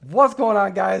What's going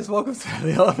on, guys? Welcome to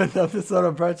the 11th episode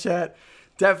of Brett Chat.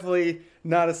 Definitely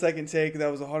not a second take.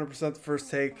 That was 100% the first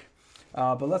take.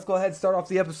 But let's go ahead and start off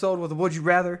the episode with a Would You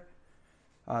Rather.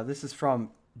 This is from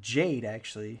Jade,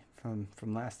 actually,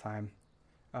 from last time.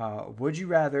 Would you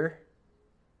rather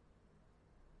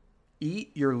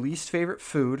eat your least favorite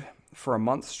food for a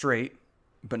month straight,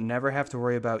 but never have to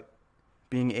worry about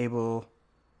being able...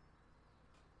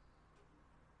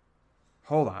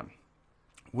 Hold on.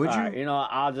 Would you?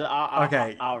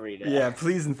 Right, I'll read it. Yeah,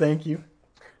 please and thank you.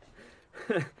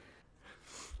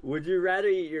 Would you rather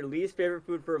eat your least favorite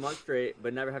food for a month straight,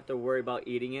 but never have to worry about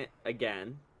eating it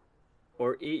again,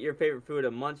 or eat your favorite food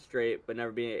a month straight, but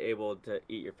never be able to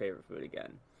eat your favorite food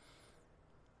again?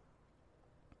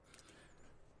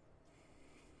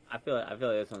 I feel like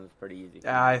this one's pretty easy.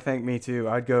 I think me too.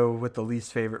 I'd go with the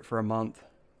least favorite for a month,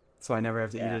 so I never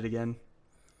have to eat it again.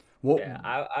 Well, yeah,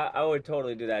 I would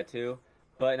totally do that too.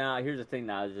 But now, here's the thing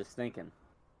that I was just thinking.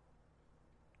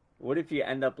 What if you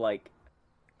end up like,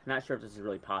 I'm not sure if this is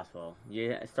really possible.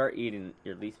 You start eating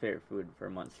your least favorite food for a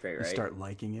month straight, right? You start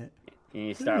liking it. And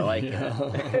you start liking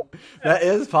it. That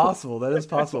is possible. That is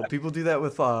possible. People do that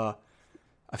with, I've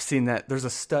seen that. There's a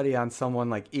study on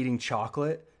someone like eating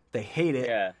chocolate. They hate it.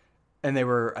 Yeah. And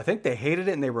I think they hated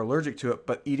it and they were allergic to it,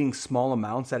 but eating small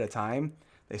amounts at a time,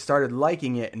 they started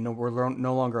liking it and were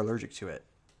no longer allergic to it.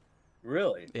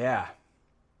 Really? Yeah.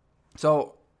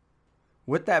 So,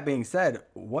 with that being said,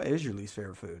 what is your least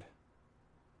favorite food?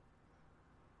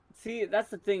 See, that's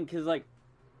the thing, because, like,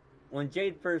 when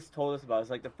Jade first told us about it, it's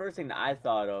like the first thing that I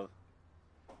thought of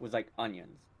was, like,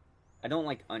 onions. I don't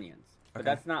like onions. But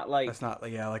that's not, like... That's not,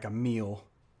 like a meal.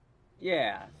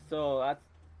 Yeah, so that's...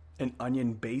 An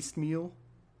onion-based meal?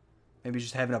 Maybe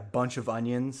just having a bunch of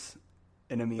onions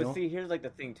in a meal? But see, here's, like, the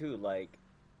thing, too. Like,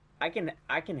 I can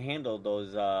handle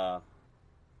those,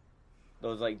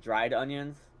 like, dried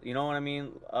onions. You know what I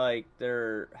mean? Like,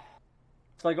 they're...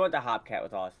 So, like, go with the Hopcat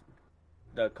with Austin.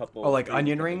 The couple... Oh, like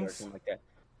onion rings? Like that.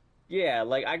 Yeah,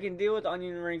 like, I can deal with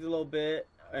onion rings a little bit.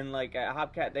 And, like, at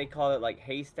Hopcat, they call it, like,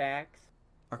 haystacks.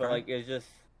 Okay. But, like, it's just...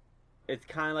 It's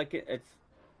kind of like... It's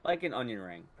like an onion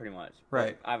ring, pretty much.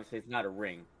 Right. But obviously, it's not a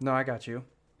ring. No, I got you.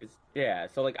 Yeah,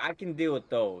 so, like, I can deal with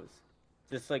those.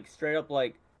 Just, like, straight up,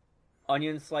 like...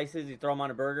 Onion slices, you throw them on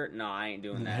a burger? No, I ain't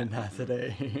doing that. Not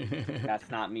today. That's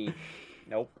not me.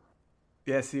 Nope.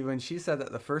 Yeah, see, when she said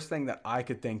that, the first thing that I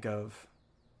could think of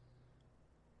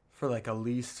for, like, a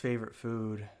least favorite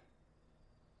food,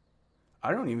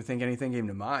 I don't even think anything came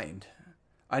to mind.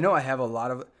 I know I have a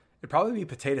lot of... It'd probably be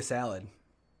potato salad.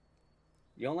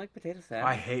 You don't like potato salad?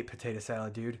 I hate potato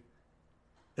salad, dude.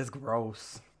 It's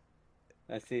gross.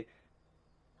 Let's see.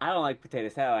 I don't like potato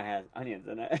salad that has onions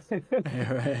in it.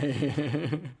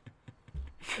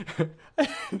 Right.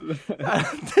 I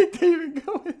don't think they even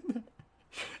go in there.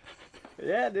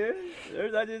 Yeah, dude.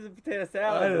 There's onions in potato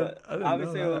salad. I didn't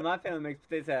obviously, know that. when my family makes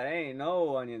potato salad, there ain't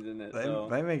no onions in it.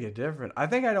 They make it different. I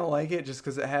think I don't like it just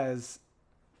because it has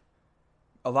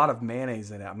a lot of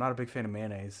mayonnaise in it. I'm not a big fan of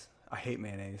mayonnaise. I hate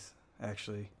mayonnaise,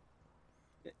 actually.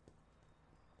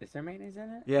 Is there mayonnaise in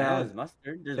it? Yeah. No, there's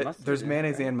mustard. There's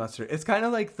mayonnaise and mustard. It's kind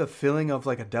of like the filling of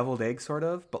like a deviled egg, sort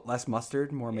of, but less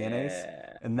mustard, more mayonnaise.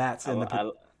 And that's in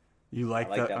the... You like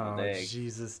the... Oh, egg.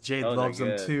 Jesus. Jade loves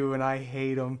them too, and I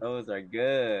hate them. Those are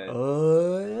good.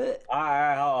 All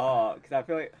right, hold on. Because I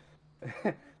feel like...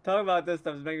 talking about this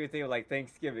stuff is making me think of like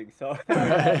Thanksgiving, so...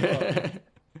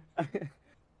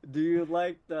 Do you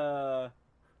like the...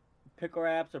 pickle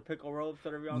wraps or pickle ropes,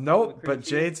 whatever you want to call Nope, but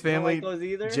Jade's family,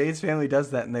 Jade's family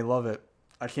does that and they love it.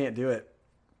 I can't do it.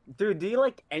 Dude, do you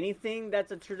like anything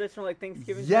that's a traditional like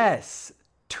Thanksgiving? Yes,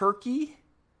 turkey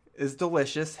is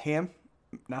delicious. Ham,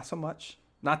 not so much.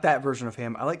 Not that version of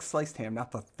ham. I like sliced ham,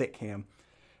 not the thick ham.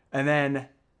 And then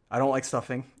I don't like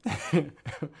stuffing.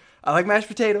 I like mashed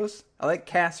potatoes. I like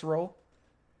casserole.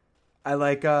 I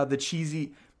like the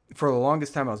cheesy. For the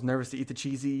longest time, I was nervous to eat the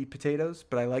cheesy potatoes,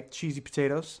 but I like cheesy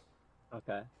potatoes.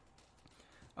 Okay.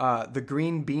 The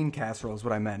green bean casserole is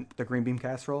what I meant. The green bean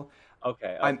casserole.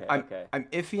 Okay. I'm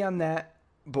iffy on that,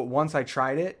 but once I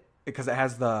tried it, because it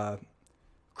has the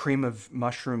cream of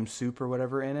mushroom soup or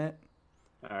whatever in it.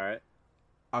 All right.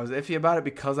 I was iffy about it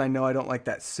because I know I don't like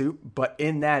that soup, but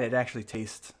in that it actually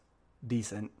tastes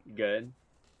decent. Good.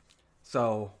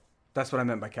 So that's what I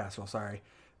meant by casserole. Sorry.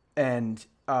 And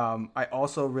I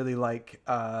also really like.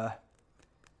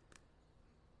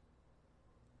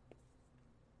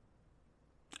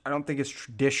 I don't think it's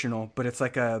traditional, but it's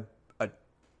like a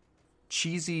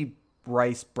cheesy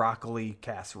rice broccoli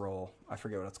casserole. I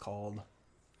forget what it's called.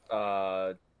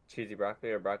 Cheesy broccoli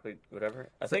or broccoli, whatever.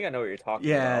 I think I know what you're talking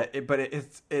about. Yeah, but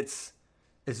it's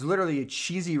literally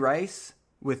cheesy rice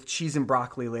with cheese and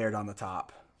broccoli layered on the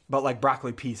top, but like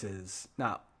broccoli pieces,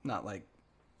 not like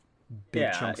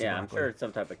big chunks of broccoli. I'm sure it's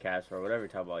some type of casserole, whatever you're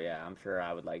talking about. Yeah, I'm sure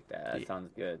I would like that. That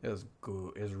sounds good. It was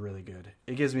good. It was really good.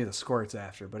 It gives me the squirts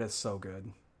after, but it's so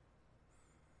good.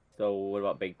 So what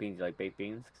about baked beans? You like baked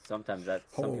beans? Sometimes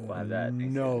some people have that.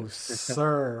 No,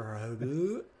 sir.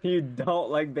 You don't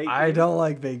like baked beans? I don't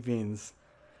like baked beans.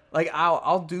 Like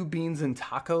I'll do beans in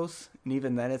tacos, and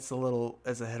even then it's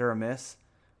a hit or a miss.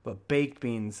 But baked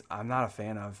beans, I'm not a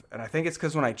fan of, and I think it's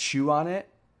because when I chew on it,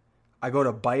 I go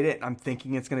to bite it, and I'm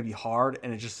thinking it's gonna be hard,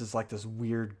 and it just is like this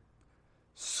weird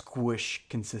squish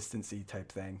consistency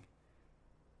type thing.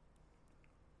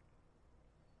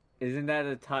 Isn't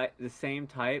that the same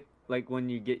type? Like when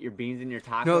you get your beans in your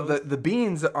tacos? No, the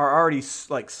beans are already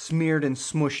like smeared and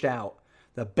smushed out.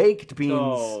 The baked beans.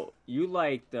 So you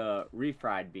like the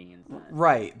refried beans? Then.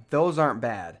 Right, those aren't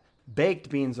bad. Baked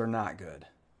beans are not good.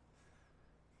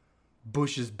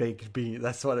 Bush's baked beans.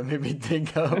 That's what it made me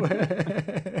think of.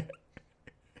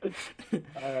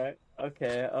 All right.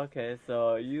 Okay.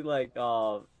 So you like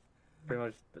pretty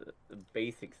much the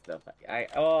basic stuff. I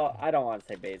don't want to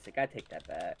say basic. I take that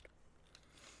back.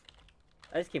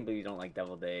 I just can't believe you don't like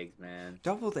deviled eggs, man.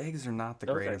 Deviled eggs are not the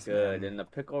those greatest. Those are good, man. and the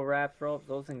pickle wraps ropes,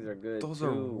 those things are good. Those too.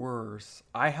 are worse.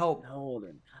 I helped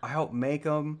make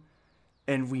them,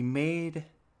 and we made.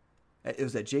 It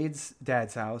was at Jade's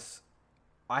dad's house.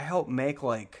 I helped make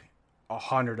like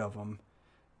 100 of them,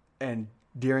 and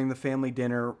during the family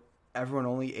dinner, everyone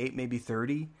only ate maybe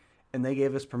 30, and they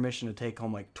gave us permission to take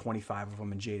home like 25 of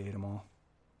them, and Jade ate them all.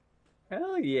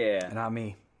 Hell yeah! And not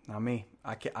me.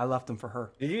 I left them for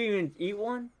her. Did you even eat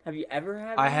one? Have you ever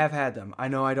had one? I have had them. I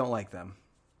know I don't like them.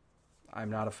 I'm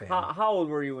not a fan. How old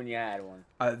were you when you had one?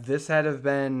 This had to have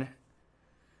been...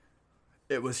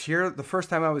 It was here... The first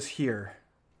time I was here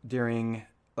during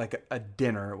like a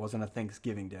dinner. It wasn't a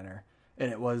Thanksgiving dinner.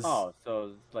 And it was... Oh, so it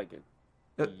was like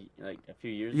a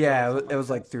few years ago? Yeah, it was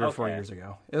like 3 or 4 years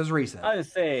ago. It was recent. I was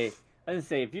gonna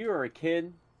say, if you were a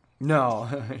kid... No.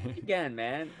 Again,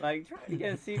 man. Like, try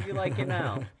again, see if you like it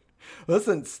now.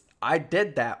 Listen, I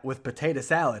did that with potato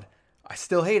salad. I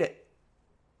still hate it.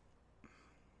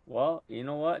 Well, you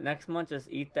know what? Next month, just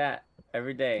eat that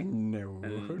every day. No.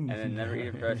 And then never eat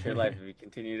it for the rest of your life if you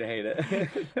continue to hate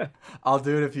it. I'll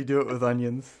do it if you do it with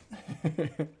onions.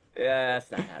 Yeah, that's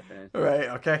not happening. Right,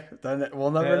 okay. Then we'll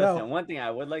never know. Listen, one thing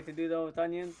I would like to do, though, with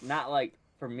onions, not like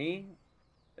for me,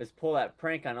 is pull that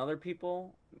prank on other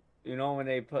people. You know when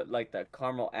they put like the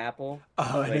caramel apple?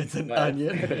 Oh, like, and it's an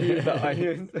onion. The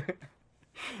onions.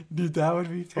 Dude, that would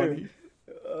be funny.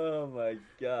 Oh my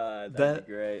god, that'd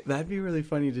be great. That'd be really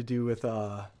funny to do with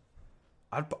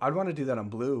I'd want to do that on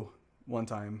Blue one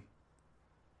time.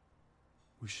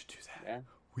 We should do that. Yeah.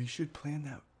 We should plan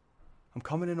that. I'm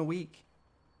coming in a week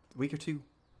or two.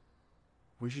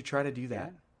 We should try to do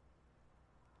that.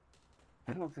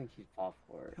 Yeah. I don't think he'd fall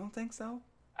for it. You don't think so?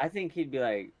 I think he'd be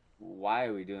like, why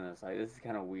are we doing this? Like, this is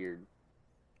kind of weird.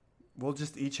 We'll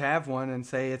just each have one and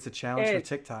say it's a challenge for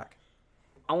TikTok.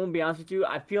 I won't be honest with you.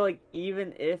 I feel like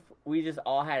even if we just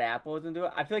all had apples and do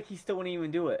it, I feel like he still wouldn't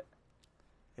even do it.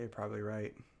 You're probably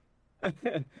right.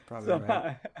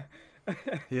 Right.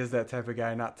 He is that type of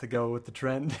guy not to go with the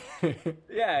trend.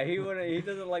 Yeah, he wouldn't. He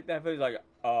doesn't like that. He's like,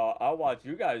 I'll watch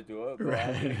you guys do it. Bro.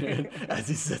 Right. As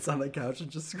he sits on the couch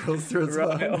and just scrolls through his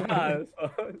phone.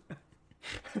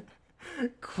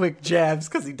 Quick jabs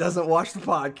because he doesn't watch the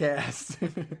podcast.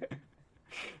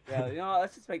 Yeah,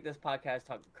 let's just make this podcast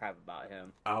talk crap about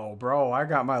him. Oh, bro, I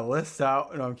got my list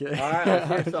out. No, I'm kidding. All right, let's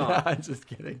hear some. I'm just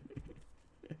kidding.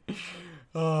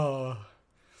 Oh,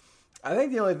 I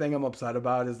think the only thing I'm upset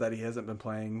about is that he hasn't been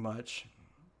playing much.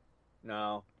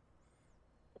 No,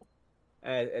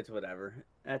 it's whatever.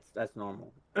 That's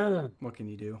normal. What can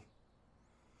you do?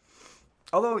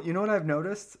 Although, you know what I've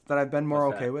noticed that I've been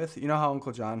more okay with? You know how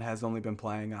Uncle John has only been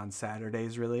playing on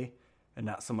Saturdays, really? And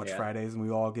not so much Fridays, and we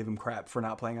all give him crap for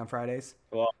not playing on Fridays?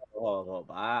 Well,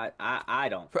 I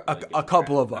don't. A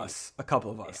couple of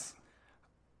us.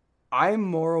 I'm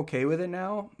more okay with it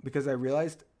now because I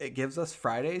realized it gives us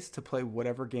Fridays to play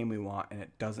whatever game we want, and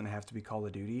it doesn't have to be Call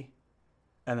of Duty.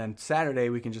 And then Saturday,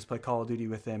 we can just play Call of Duty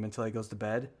with him until he goes to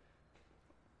bed.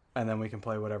 And then we can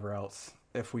play whatever else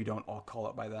if we don't all call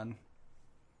it by then.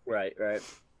 Right.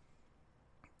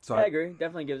 So I agree.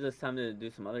 Definitely gives us time to do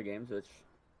some other games, which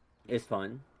is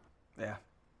fun. Yeah.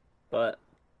 But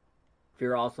if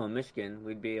you're also in Michigan,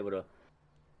 we'd be able to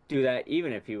do that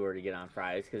even if you were to get on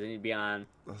Fridays, because then you'd be on.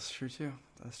 That's true too.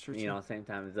 Same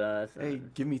time as us. Hey,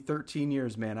 give me 13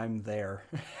 years, man. I'm there.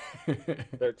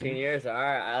 13 years? All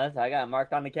right. I got it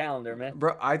marked on the calendar, man.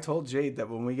 Bro, I told Jade that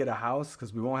when we get a house,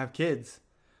 because we won't have kids,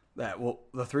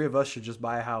 The three of us should just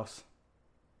buy a house.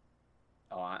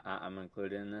 Oh, I'm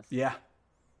included in this? Yeah.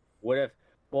 What if,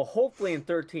 well, hopefully in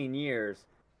 13 years,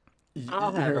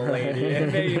 I'll have a lady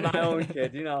and maybe my own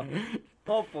kid, you know.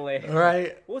 Hopefully.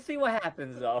 Right. We'll see what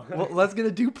happens, though. Well, let's get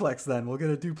a duplex then. We'll get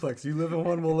a duplex. You live in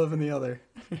one, we'll live in the other.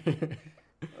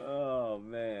 Oh,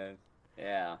 man.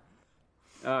 Yeah.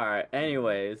 All right.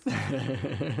 Anyways.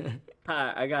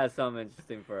 I got something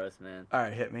interesting for us, man. All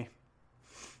right, hit me.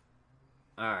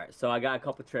 All right. So I got a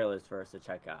couple trailers for us to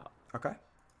check out. Okay.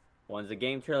 One's a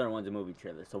game trailer and one's a movie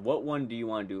trailer. So what one do you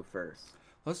want to do first?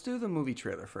 Let's do the movie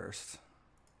trailer first.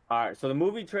 All right. So the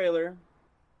movie trailer,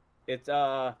 it's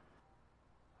I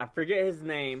forget his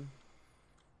name,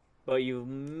 but you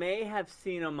may have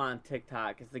seen him on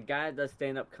TikTok. It's the guy that does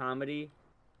stand-up comedy,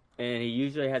 and he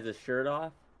usually has his shirt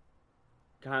off.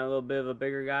 Kind of a little bit of a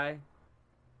bigger guy.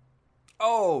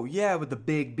 Oh, yeah, with the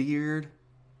big beard.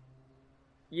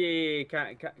 Yeah,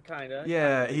 kind of.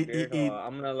 Yeah,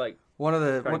 I'm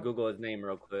gonna try to Google his name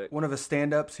real quick. One of his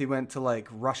stand-ups, he went to like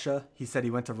Russia. He said he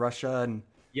went to Russia and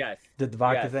did the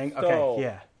vodka thing. So,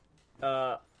 okay,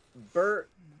 yeah. Bert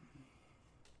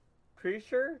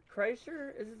Kreischer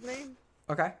is his name.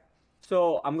 Okay.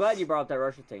 So I'm glad you brought up that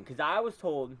Russia thing, because I was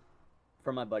told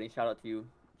from my buddy, shout out to you,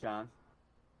 John.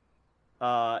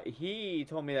 He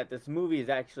told me that this movie is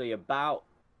actually about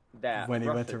that when he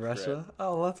Russia went to trip. Russia.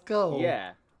 Oh, let's go.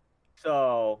 Yeah.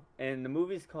 So, and the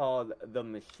movie's called The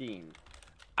Machine.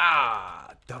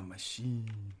 The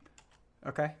Machine.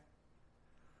 Okay.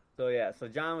 So yeah, so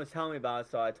John was telling me about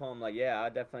it, so I told him I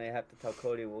definitely have to tell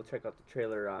Cody. We'll check out the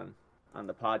trailer on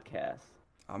the podcast.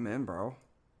 I'm in, bro.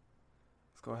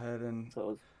 Let's go ahead and so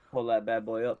let's pull that bad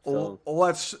boy up. So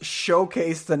let's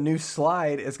showcase the new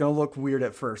slide. It's gonna look weird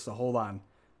at first, so hold on.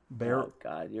 Oh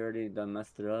God, you already done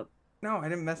messed it up. No, I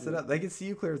didn't mess it up. They can see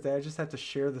you clear as day. I just have to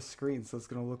share the screen, so it's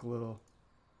gonna look a little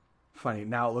funny.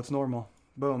 Now it looks normal.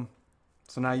 Boom.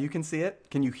 So now you can see it.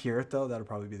 Can you hear it though? That'll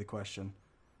probably be the question.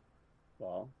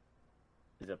 Well,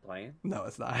 is it playing? No,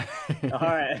 it's not. All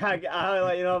right, I'll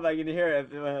let you know if I can hear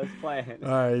it when it's playing. All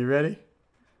right, you ready?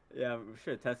 Yeah, we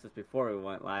should have tested this before we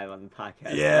went live on the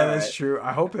podcast. Yeah, that's true.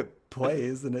 I hope it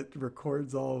plays and it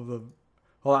records all of the.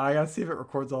 Hold on, I gotta see if it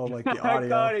records all like the audio.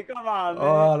 Cody, come on,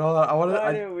 man. Hold on.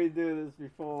 Why didn't we do this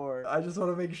before? I just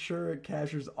want to make sure it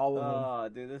captures all of them. Oh,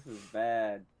 dude, this is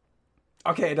bad.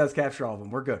 Okay, it does capture all of them.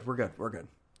 We're good.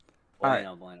 All right.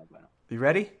 Bueno. You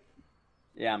ready?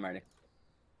 Yeah, I'm ready.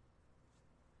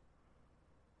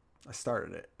 I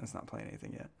started it. It's not playing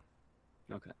anything yet.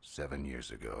 Okay. 7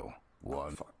 years ago.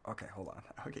 Okay, hold on.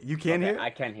 Okay, you can hear it? I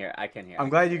can hear it. I'm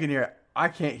glad you can hear it. I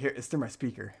can't hear it. It's through my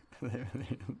speaker.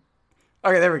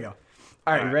 Okay, there we go.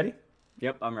 All right, you ready?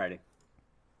 Yep, I'm ready.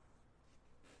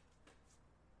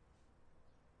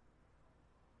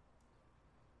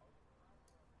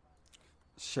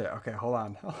 Shit, okay, hold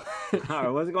on. All right,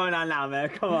 what's going on now, man?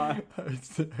 Come on.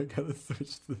 I gotta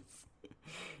switch this.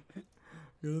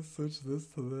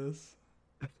 to this.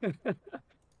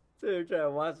 Dude, trying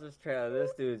to watch this trailer.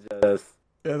 This dude just...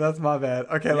 Yeah, that's my bad.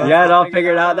 Okay, you got it all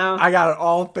figured out now? I got it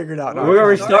all figured out now. We're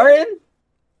restarting?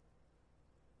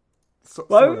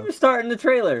 Why are we restarting the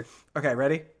trailer? Okay,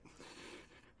 ready?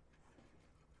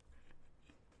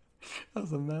 That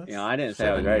was a mess. You know, I didn't say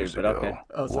I was ready, but okay.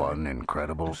 One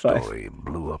incredible story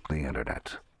blew up the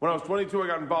internet. When I was 22, I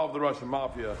got involved with the Russian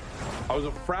mafia. I was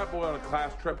a frat boy on a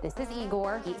class trip. This is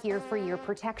Igor. He's here for your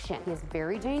protection. He is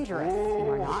very dangerous. You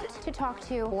are not to talk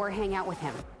to or hang out with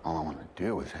him. All I want to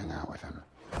do is hang out with him.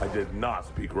 I did not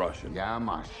speak Russian. Yeah,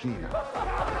 machina.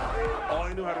 All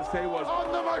I knew how to say was,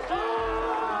 on the machine!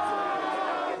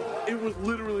 It was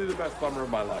literally the best summer of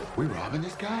my life. We robbing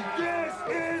this guy? This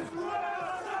is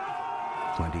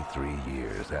 23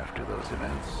 years after those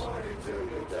events,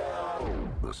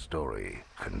 the story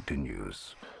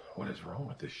continues. What is wrong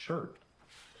with this shirt?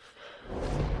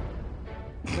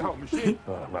 No, machine.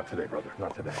 Not today, brother.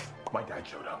 Not today. My dad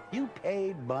showed up. You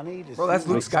paid money to Bro, that's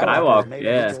see Luke the Skywalker. Maybe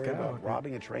Yeah. a story about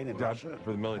robbing a train in Dad, Russia.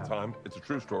 for the millionth time, it's a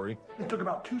true story. It took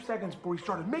about 2 seconds before he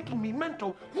started making me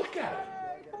mental. Look at it.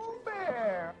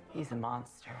 Fair. He's a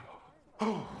monster.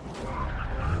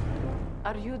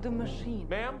 Are you the machine?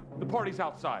 Ma'am, the party's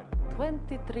outside.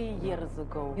 23 years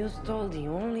ago, you stole the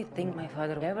only thing my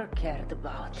father ever cared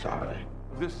about. Sorry.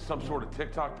 If this is some sort of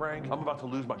TikTok prank, I'm about to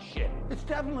lose my shit. It's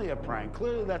definitely a prank.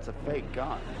 Clearly that's a fake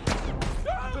gun.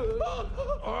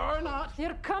 Or not.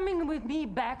 You're coming with me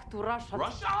back to Russia.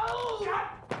 Russia?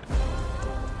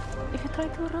 If you try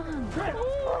to run.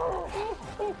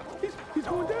 He's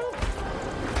going down.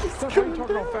 That's how you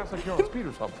talking all fast like you're on speed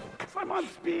or something. I'm on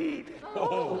speed.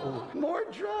 Oh, more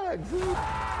drugs.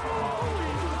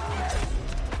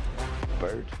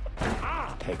 Bert.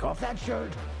 Take off that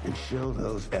shirt and show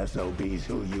those SOBs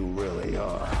who you really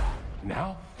are.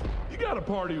 Now, you gotta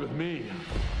party with me.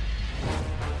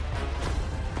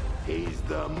 He's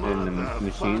the And the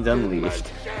machine's motherfucking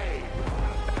unleashed. machine.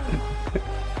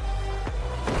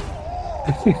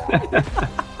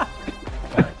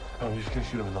 I'm just gonna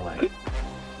shoot him in the leg.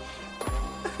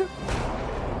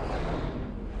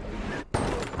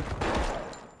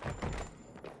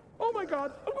 Oh my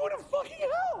god, I'm going to fucking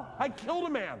hell! I killed a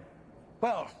man!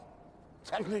 Well,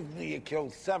 technically you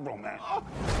killed several men.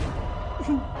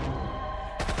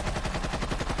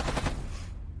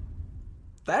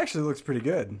 That actually looks pretty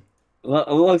good.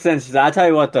 Looks interesting. I'll tell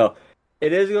you what, though.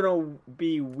 It is going to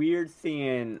be weird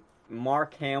seeing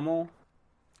Mark Hamill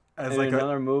As in like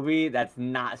another movie that's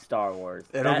not Star Wars.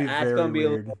 It'll be that's very gonna be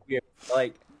weird. A little weird.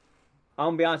 Like, I'm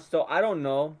going to be honest. So, I don't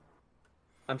know.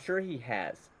 I'm sure he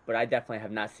has, but I definitely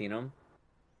have not seen him.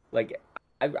 Like,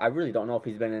 I really don't know if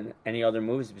he's been in any other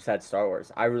movies besides Star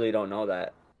Wars. I really don't know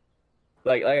that.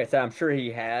 Like I said, I'm sure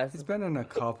he has. He's been in a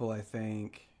couple, I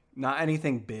think. Not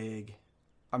anything big.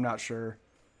 I'm not sure.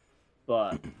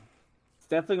 But it's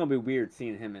definitely going to be weird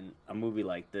seeing him in a movie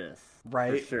like this.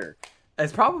 Right. For sure.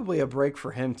 It's probably a break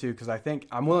for him too, because I think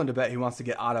I'm willing to bet he wants to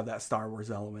get out of that Star Wars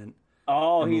element.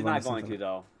 Oh, and he's move on not to going something. to,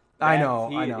 though. I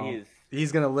know.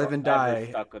 He's gonna live and die.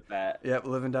 Stuck with that. Yep,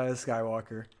 live and die as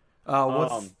Skywalker.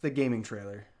 What's the gaming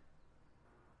trailer?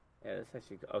 Yeah, that's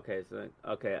actually okay. So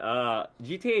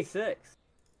GTA 6.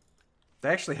 They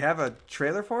actually have a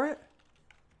trailer for it,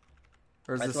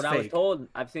 or is That's this what fake? I was told.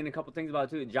 I've seen a couple things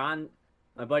about it too.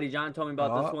 My buddy John told me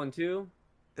about this one too.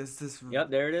 Is this? Yep,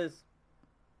 there it is.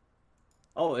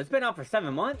 Oh, it's been out for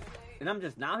 7 months, and I'm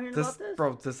just now hearing about this.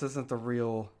 Bro, this isn't the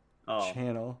real Oh.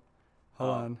 channel.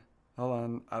 Hold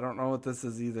on. I don't know what this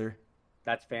is either.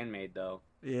 That's fan made though.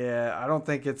 Yeah, I don't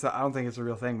think it's a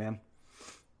real thing, man.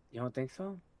 You don't think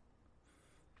so?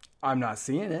 I'm not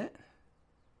seeing it.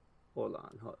 Hold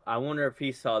on. I wonder if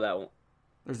he saw that one.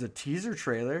 There's a teaser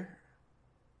trailer.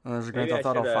 And there's a Grand Maybe Theft I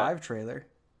Auto shoulda- 5 trailer.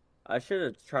 I should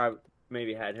have tried.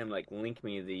 Maybe had him like link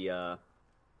me the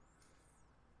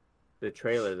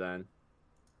trailer then.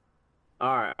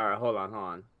 All right. Hold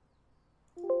on.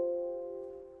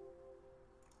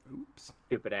 Oops.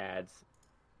 Stupid ads.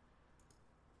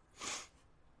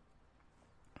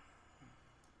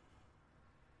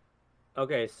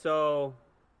 Okay, so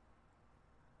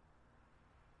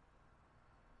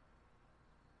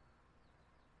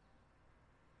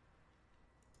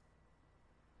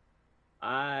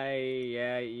I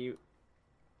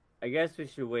guess we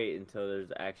should wait until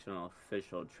there's actual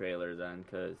official trailer then,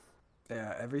 cause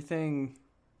Yeah, everything.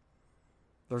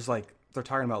 They're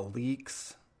talking about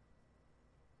leaks.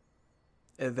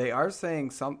 They are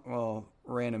saying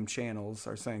random channels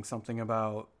are saying something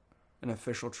about an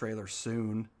official trailer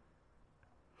soon.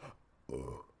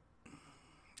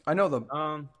 I know the.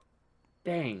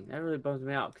 dang, that really bums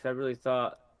me out because I really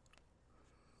thought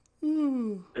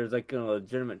there's like a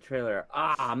legitimate trailer.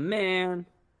 Ah, man.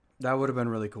 That would have been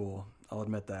really cool. I'll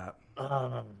admit that.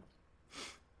 I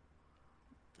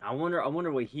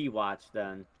wonder what he watched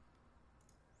then.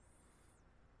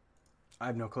 I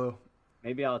have no clue.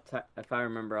 Maybe if I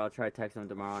remember, I'll try to text him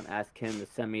tomorrow and ask him to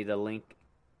send me the link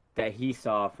that he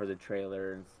saw for the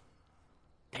trailer.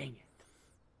 Dang it.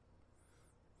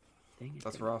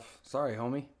 That's rough. Sorry,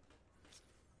 homie.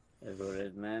 It is what it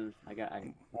is, man.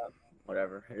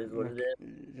 Whatever. It is what it is.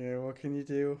 Yeah, what can you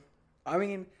do? I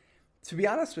mean, to be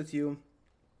honest with you,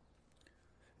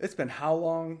 it's been how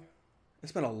long?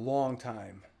 It's been a long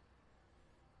time.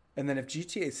 And then if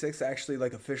GTA 6 actually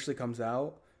officially comes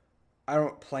out, I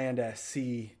don't plan to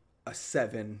see a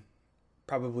 7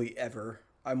 probably ever.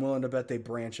 I'm willing to bet they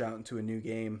branch out into a new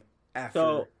game after.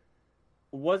 So,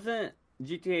 wasn't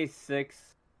GTA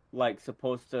 6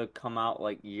 supposed to come out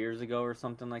years ago or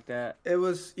something like that? It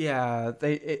was, yeah.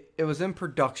 It was in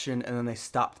production and then they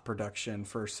stopped production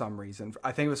for some reason.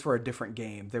 I think it was for a different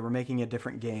game. They were making a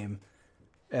different game,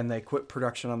 and they quit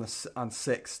production on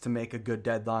 6 to make a good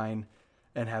deadline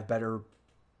and have better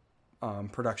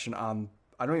production on.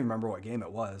 I don't even remember what game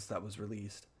it was that was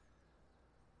released.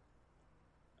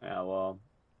 Yeah, well,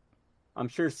 I'm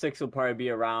sure 6 will probably be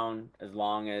around as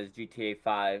long as GTA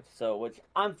 5, which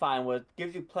I'm fine with.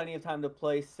 Gives you plenty of time to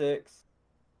play 6.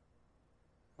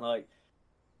 I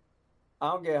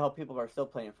don't get how people are still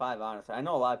playing 5, honestly. I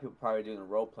know a lot of people probably doing the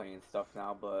role-playing stuff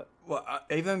now, but... Well,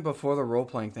 even before the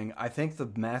role-playing thing, I think the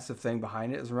massive thing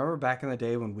behind it is, remember back in the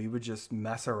day when we would just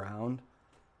mess around?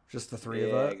 Just the three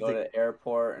of us? Go to the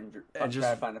airport and just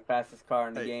try to find the fastest car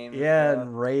in the game. Yeah,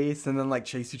 and race, and then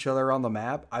chase each other around the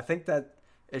map. I think that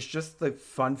it's just the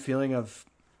fun feeling of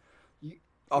you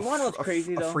want to know what's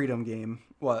crazy, though? A freedom game.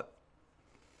 What?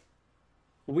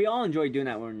 We all enjoyed doing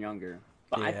that when we were younger.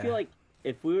 But I Yeah. feel like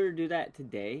if we were to do that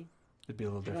today, It'd be a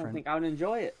little I don't different. think I would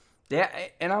enjoy it. Yeah,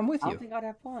 and I'm with I you. don't think I'd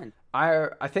have fun.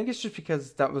 I think it's just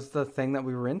because that was the thing that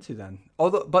we were into then.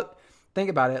 Although, but think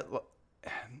about it,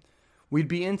 we'd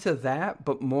be into that,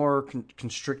 but more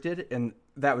constricted, and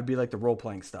that would be like the role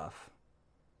playing stuff.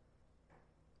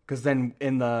 Because then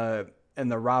in the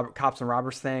cops and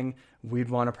robbers thing, we'd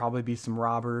want to probably be some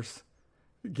robbers,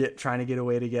 trying to get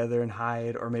away together and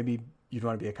hide, or maybe you'd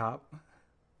want to be a cop. I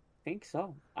think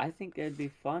so. I think it'd be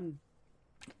fun.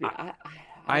 I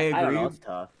I don't agree. know, it's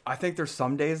tough. I think there's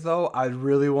some days though I'd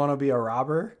really want to be a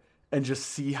robber and just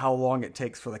see how long it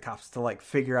takes for the cops to like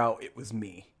figure out it was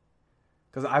me.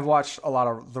 Because I've watched a lot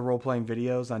of the role playing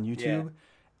videos on YouTube,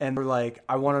 and they're like,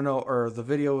 I want to know, or the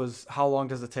video is how long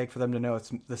does it take for them to know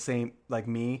it's the same like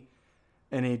me,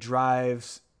 and he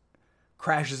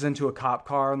crashes into a cop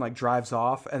car and like drives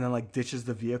off, and then like ditches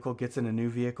the vehicle, gets in a new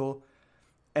vehicle,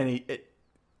 and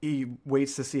he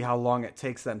waits to see how long it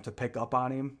takes them to pick up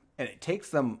on him, and it takes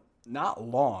them not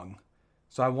long.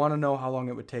 So I want to know how long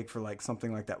it would take for like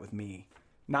something like that with me.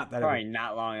 Not that Probably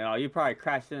not long at all. You probably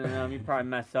crash into them. You probably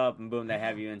mess up, and boom, they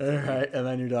have you in. Right, and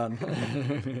then you're done.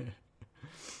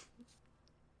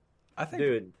 I think,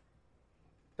 Dude.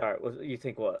 Sorry, you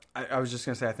think what? I was just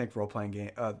gonna say I think role playing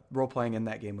in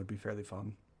that game would be fairly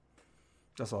fun.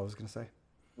 That's all I was gonna say.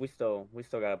 We still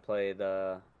gotta play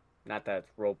not that it's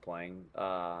role playing.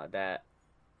 That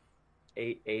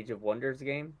Age of Wonders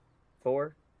game,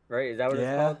 4, right? Is that what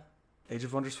it's called? Age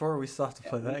of Wonders 4. We still have to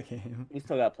play that game. We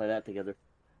still gotta play that together.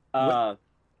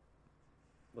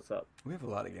 What's up? We have a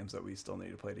lot of games that we still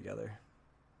need to play together.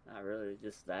 Not really,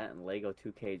 just that and Lego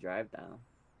 2K Drive Down.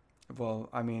 Well,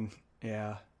 I mean,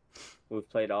 yeah. We've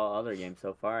played all other games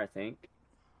so far, I think.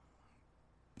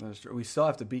 That's true. We still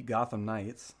have to beat Gotham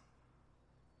Knights.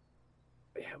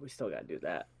 Yeah, we still gotta do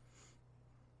that.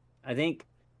 I think.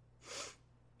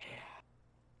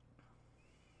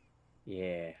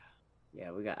 Yeah,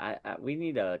 we got. We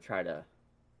need to try to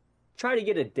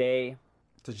get a day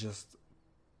to just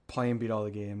play and beat all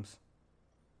the games.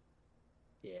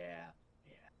 Yeah.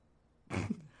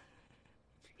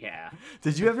 Yeah.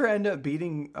 Did you ever end up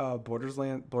beating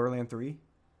Borderland 3?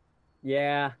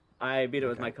 Yeah, I beat it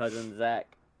with my cousin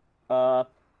Zach. I'm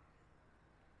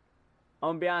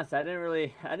gonna be honest, I didn't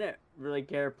really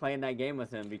care playing that game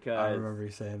with him because I remember you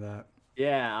saying that.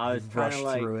 Yeah, I was trying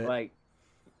to through it. like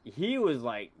he was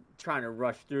like trying to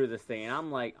rush through this thing, and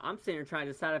I'm sitting here trying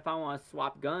to decide if I want to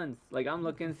swap guns. Like I'm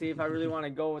looking to see if I really want to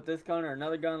go with this gun or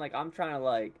another gun. Like I'm trying to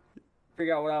like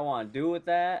figure out what I want to do with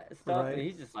that stuff, Right. and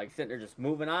he's just like sitting there just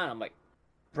moving on. I'm like,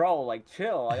 bro, like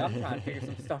chill. Like I'm trying to figure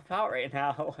some stuff out right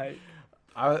now. Like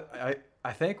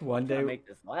I think one day make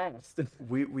this last.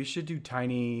 we should do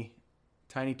Tiny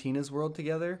Tina's World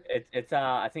together. It's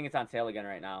I think it's on sale again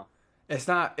right now. It's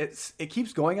not. It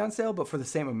keeps going on sale, but for the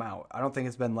same amount. I don't think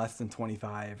it's been less than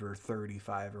 25 or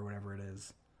 35 or whatever it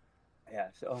is. Yeah,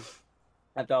 so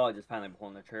I thought I'd just finally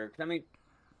pulling the trigger. 'Cause I mean,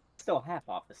 still half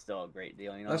off is still a great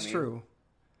deal. You know That's what I mean? true.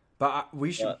 But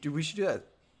we should do that.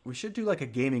 We should do like a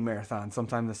gaming marathon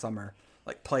sometime this summer.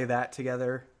 Like play that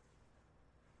together.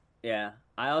 Yeah,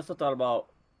 I also thought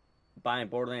about buying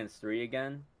Borderlands 3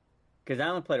 again, because I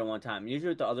only played it one time. Usually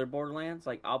with the other Borderlands,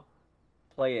 like I'll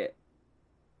play it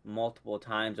multiple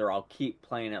times, or I'll keep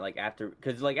playing it like after,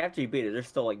 because like after you beat it, there's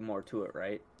still like more to it,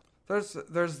 right?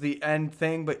 There's the end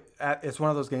thing, but it's one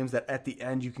of those games that at the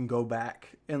end you can go back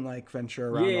and like venture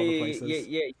around all the places.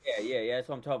 Yeah. That's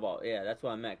what I'm talking about. Yeah, that's what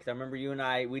I meant. Because I remember you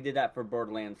and we did that for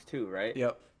Borderlands 2, right?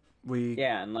 Yep.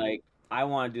 Yeah, and like I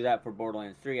want to do that for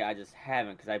Borderlands 3. I just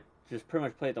haven't, because I just pretty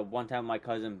much played it the one time with my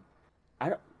cousin.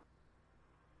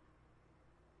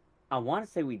 I want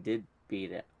to say we did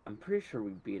beat it. I'm pretty sure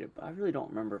we beat it, but I really don't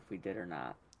remember if we did or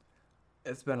not.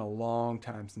 It's been a long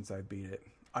time since I beat it.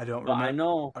 I don't But remember. I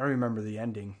know. I don't remember the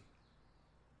ending.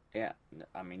 Yeah,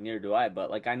 I mean neither do I.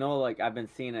 But like I know, like I've been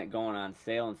seeing it going on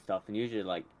sale and stuff, and usually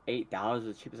like $8 is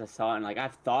the cheapest I saw it. And like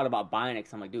I've thought about buying it,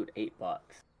 because I'm like, dude, $8.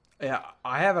 Yeah,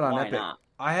 I have it on Why Epic. not?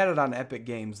 I had it on Epic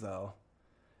Games though.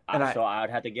 And So I would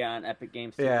have to get on Epic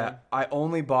Games too. Yeah, then? I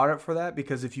only bought it for that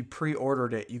because if you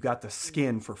pre-ordered it, you got the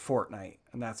skin for Fortnite,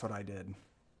 and that's what I did.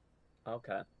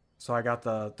 Okay. So I got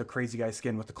the crazy guy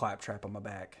skin with the claptrap on my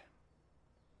back.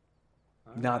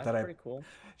 All right, Not that's that pretty cool.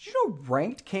 Did you know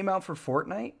Ranked came out for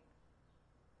Fortnite?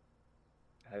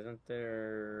 Hasn't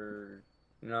there?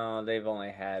 No, they've only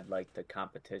had like the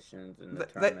competitions and the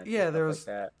tournaments. Yeah, and there stuff was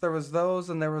like that. there was those,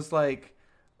 and there was like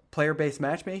player-based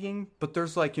matchmaking. But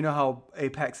there's like, you know how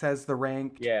Apex has the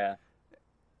ranked. Yeah.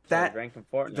 That There's ranked in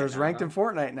Fortnite. there's now, ranked huh? in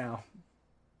Fortnite now.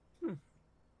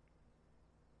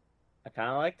 I kind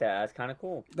of like that. That's kind of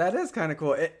cool. That is kind of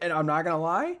cool. And I'm not going to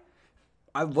lie.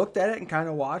 I looked at it and kind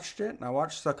of watched it. And I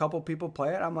watched a couple people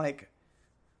play it. I'm like,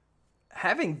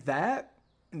 having that,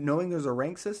 knowing there's a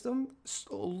rank system,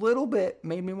 a little bit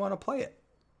made me want to play it.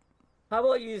 How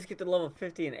about you just get to level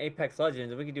 50 in Apex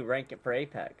Legends and we can do rank it for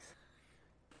Apex?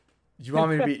 You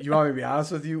want me to be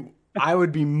honest with you? I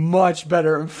would be much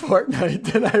better in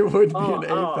Fortnite than I would be in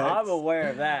Apex. Oh, I'm aware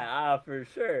of that, for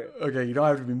sure. Okay, you don't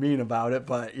have to be mean about it,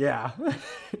 but yeah.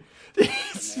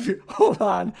 Hold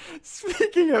on.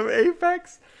 Speaking of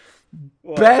Apex,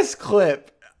 best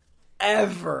clip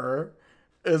ever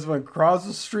is when Cross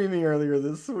was streaming earlier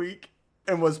this week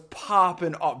and was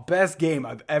popping off. Best game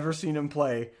I've ever seen him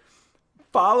play.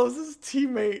 Follows his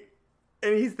teammate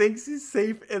and he thinks he's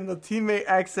safe, and the teammate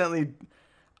accidentally,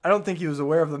 I don't think he was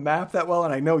aware of the map that well,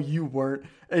 and I know you weren't,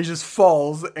 and he just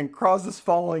falls, and Cross is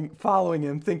following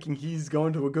him thinking he's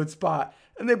going to a good spot,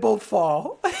 and they both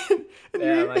fall.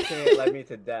 Yeah, my teammate led me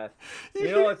to death.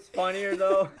 You know what's funnier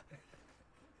though?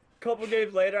 A couple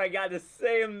games later, I got the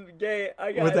same game.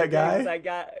 I got with that guy? With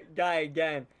that guy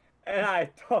again, and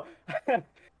I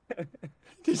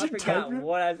forgot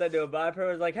what I said to him, but I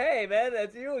was like, "Hey, man,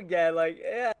 that's you again." Like,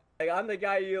 yeah, like I'm the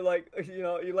guy you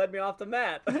you led me off the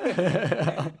map. He was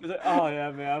like, "Oh yeah,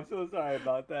 man, I'm so sorry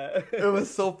about that." It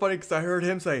was so funny because I heard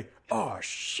him say, "Oh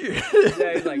shit."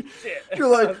 Yeah, he's like, "Shit." You're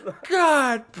like,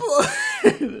 "God,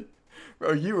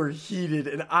 bro, you were heated,"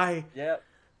 and I. Yep.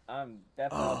 I'm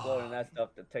definitely uploading that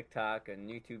stuff to TikTok and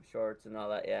YouTube Shorts and all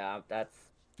that. Yeah, that's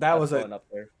going up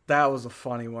there. That was a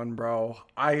funny one, bro.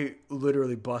 I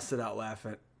literally busted out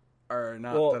laughing, or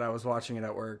not that I was watching it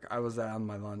at work. I was on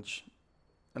my lunch,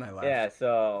 and I laughed. Yeah.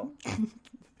 So,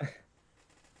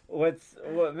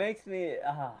 what makes me?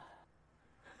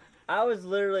 I was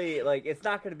literally like, it's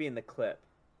not going to be in the clip,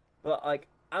 but like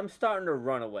I'm starting to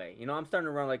run away. You know, I'm starting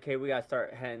to run like, hey, we got to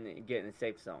start heading, getting in the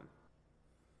safe zone.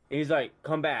 He's like,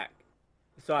 come back.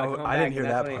 So I come back. I didn't hear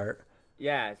that part.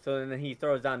 Yeah, so then he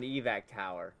throws down the evac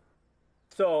tower.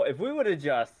 So if we would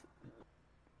have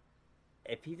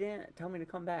if he didn't tell me to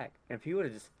come back, and if he would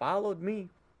have just followed me,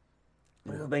 it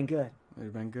would have been good. It would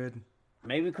have been good.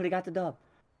 Maybe we could have got the dub.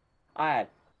 I had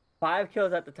 5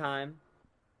 kills at the time.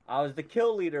 I was the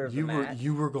kill leader of the match.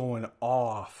 You were going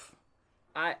off.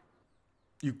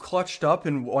 You clutched up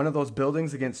in one of those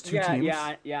buildings against two teams.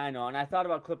 Yeah, I know. And I thought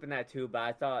about clipping that too, but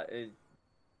I thought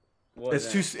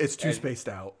it's too spaced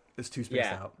out. It's too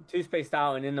spaced out. Too spaced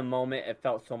out, and in the moment, it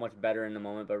felt so much better in the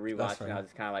moment. But rewatching, I was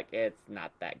kind of like, it's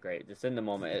not that great. Just in the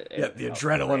moment, the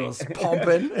adrenaline was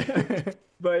pumping.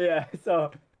 But yeah,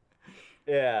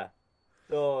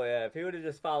 if he would have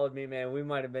just followed me, man, we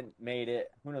might have made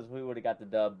it. Who knows? We would have got the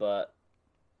dub, but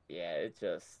yeah, it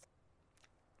just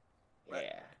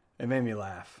It made me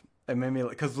laugh. It made me,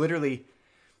 because literally,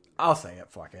 I'll say it.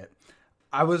 Fuck it.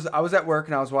 I was at work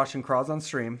and I was watching Crawls on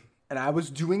stream, and I was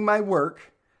doing my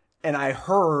work, and I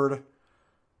heard,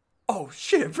 "Oh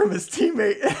shit!" from his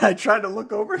teammate, and I tried to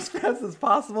look over as fast as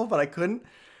possible, but I couldn't.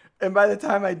 And by the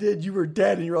time I did, you were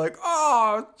dead, and you were like,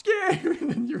 "Oh, yeah!"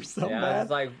 And you were so mad. I was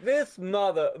like, "This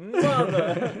mother."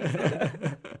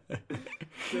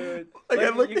 Dude, you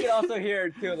can also hear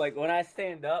it too. Like when I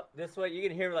stand up this way, you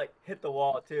can hear like hit the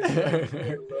wall too.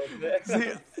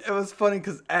 See, it was funny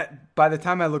because by the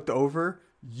time I looked over,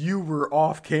 you were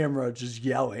off camera just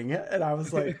yelling, and I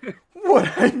was like, "What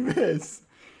I miss?"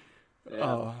 Yeah.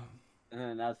 Oh.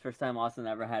 And that was the first time Austin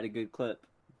ever had a good clip.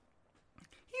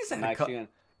 He's had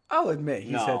I'll admit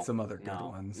he's had some other good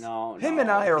ones. Him and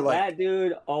I are like, that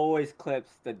dude always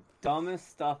clips the dumbest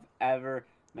stuff ever.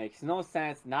 Makes no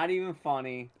sense, not even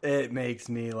funny. It makes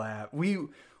me laugh.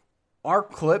 Our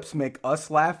clips make us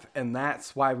laugh, and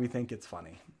that's why we think it's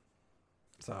funny.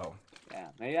 So yeah,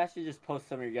 maybe I should just post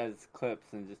some of your guys' clips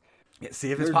and just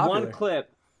see if it's popular. There's one clip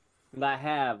that I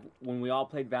have when we all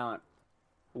played Valorant.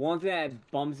 One thing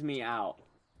that bums me out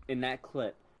in that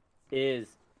clip is,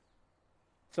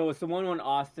 so it's the one when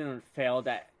Austin failed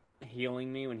at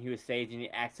healing me when he was Sage and he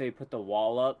accidentally put the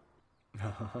wall up.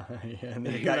 Yeah, and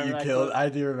then he got you killed. Clip? I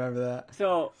do remember that.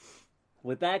 So,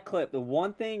 with that clip, the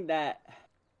one thing that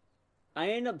I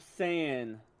end up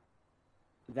saying,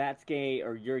 that's gay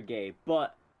or you're gay,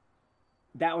 but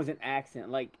that was an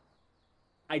accident. Like,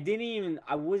 I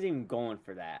wasn't even going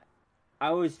for that.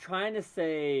 I was trying to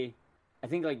say, I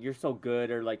think, like, you're so good,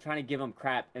 or, like, trying to give him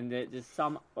crap, and just I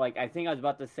think I was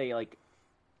about to say, like,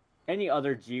 any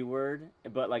other G word,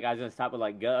 but like I was gonna stop with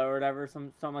like "guh" or whatever,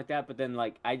 something like that. But then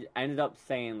like I ended up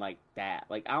saying like that.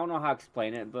 Like I don't know how to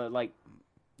explain it, but like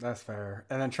That's fair.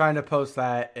 And then trying to post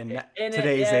that in And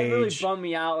today's it really age. bummed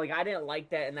me out. Like, I didn't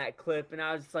like that in that clip, and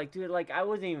I was just like, dude, like, I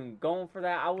wasn't even going for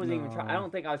that. I wasn't even trying. I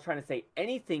don't think I was trying to say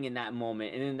anything in that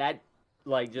moment, and then that,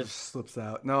 like, just slips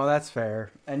out. No, that's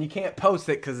fair. And you can't post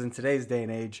it because in today's day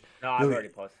and age. No, I've already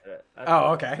posted it.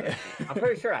 Okay. I'm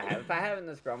pretty sure I have. If I have it in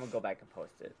this girl, I'm gonna go back and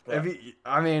post it. But...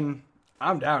 I mean,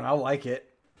 I'm down. I'll like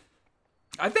it.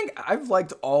 I think I've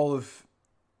liked all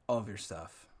of your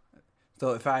stuff.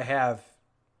 So if I have,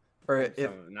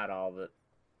 not all of it.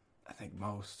 I think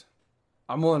most.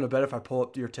 I'm willing to bet if I pull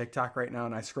up your TikTok right now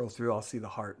and I scroll through, I'll see the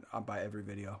heart by every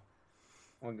video.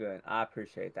 Well, good. I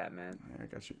appreciate that, man. I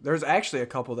got you. There's actually a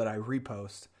couple that I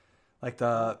repost, like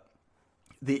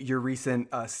your recent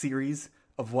series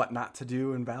of what not to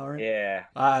do in Valorant. Yeah,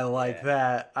 I like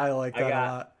that. I like that a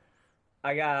lot.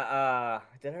 I got.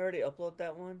 Did I already upload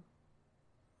that one?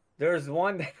 There's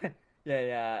one.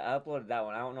 Yeah, I uploaded that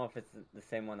one. I don't know if it's the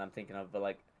same one I'm thinking of, but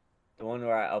like the one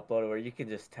where I uploaded where you can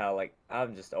just tell, like,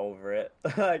 I'm just over it.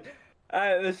 Like,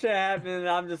 this shit happened, and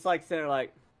I'm just like sitting there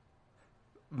like.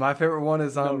 My favorite one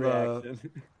is on the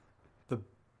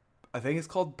I think it's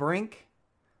called Brink,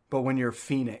 but when you're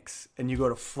Phoenix and you go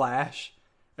to Flash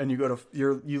and you go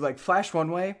to you like flash one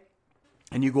way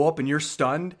and you go up and you're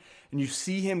stunned and you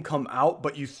see him come out,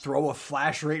 but you throw a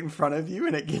flash right in front of you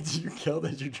and it gets you killed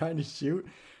as you're trying to shoot.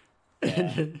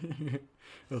 Yeah. It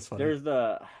was funny. There's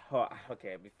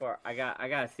okay, before I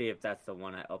gotta see if that's the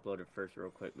one I uploaded first real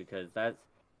quick because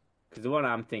the one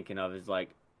I'm thinking of is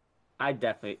like I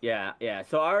definitely yeah.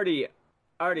 So I already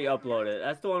uploaded.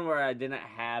 That's the one where I didn't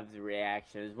have the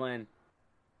reaction. It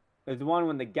was the one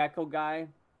when the gecko guy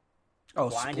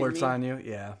splurts on you,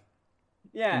 yeah.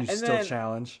 Yeah, and you still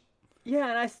challenge. Yeah,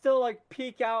 and I still like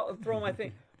peek out and throw my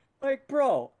thing. Like,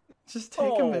 bro, just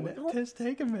take a minute. Just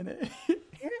take a minute.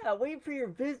 Yeah, wait for your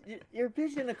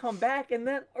vision to come back and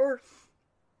then or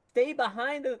stay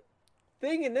behind the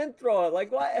thing and then throw it.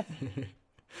 Like what?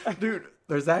 Dude,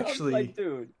 there's actually like,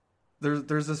 dude.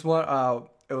 There's this one.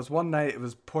 It was one night. It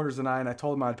was Porters and I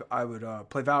told him I would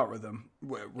play Valorant with him,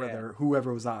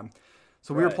 whoever was on.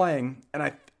 So we were playing,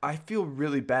 and I feel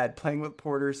really bad playing with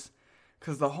Porters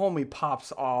because the homie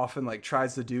pops off and like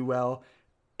tries to do well,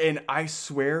 and I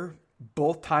swear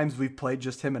both times we've played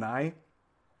just him and I,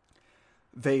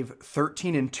 they've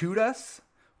 13-2'd us,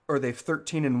 or they've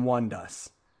 13-1'd us.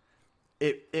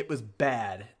 It was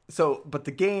bad. So, but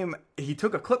the game, he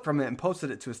took a clip from it and posted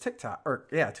it to his TikTok,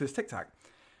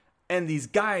 and these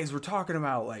guys were talking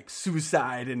about like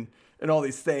suicide and all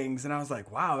these things, and I was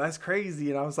like, wow, that's crazy.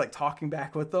 And I was like talking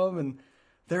back with them, and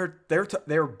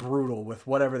they're brutal with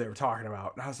whatever they were talking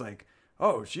about. And I was like,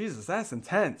 oh Jesus, that's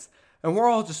intense. And we're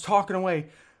all just talking away.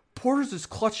 Porter's is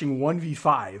clutching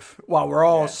 1v5 while we're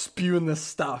all spewing this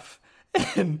stuff,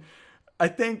 and I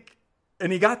think,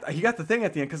 and he got the thing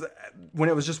at the end because when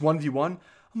it was just 1v1.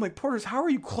 I'm like, Porters, how are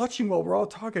you clutching while we're all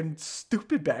talking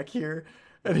stupid back here?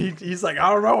 And he's like,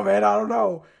 I don't know, man, I don't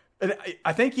know. And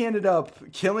I think he ended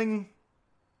up killing.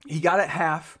 He got it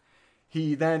half.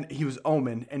 He was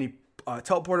Omen, and he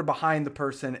teleported behind the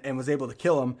person and was able to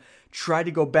kill him. Tried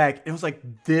to go back. It was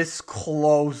like this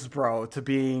close, bro, to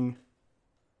being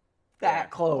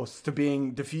that close to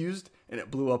being diffused, and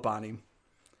it blew up on him.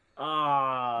 And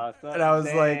I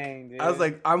was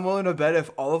like, I'm willing to bet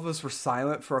if all of us were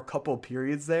silent for a couple of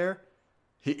periods there,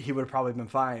 he would have probably been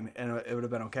fine, and it would have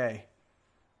been okay.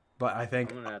 But I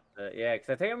think, I'm gonna have to, because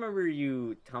I think I remember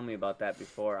you telling me about that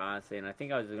before, honestly, and I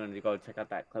think I was going to go check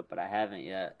out that clip, but I haven't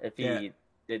yet. If he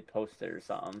did post it or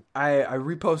something, I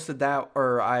reposted that,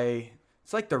 or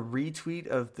it's like the retweet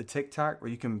of the TikTok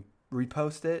where you can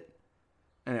repost it.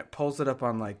 And it pulls it up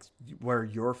on like where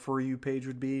your For You page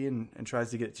would be and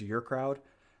tries to get it to your crowd.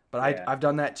 But I've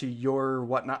done that to your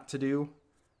What Not to Do,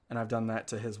 and I've done that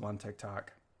to his one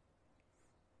TikTok.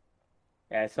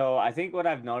 Yeah, so I think what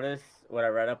I've noticed, what I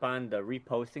read up on, the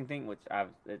reposting thing, which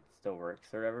it still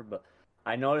works or whatever, but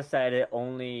I noticed that it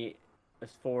only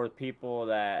is for people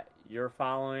that you're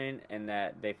following and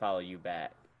that they follow you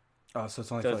back. Oh, so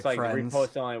it's only so for it's like like friends? The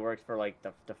repost only works for like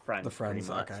the friends. The friends,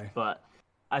 pretty much. okay. But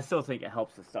I still think it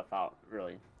helps the stuff out,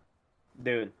 really.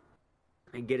 Dude,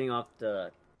 and getting off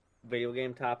the video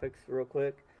game topics real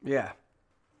quick. Yeah.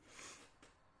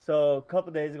 So, a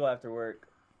couple days ago after work,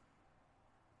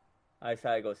 I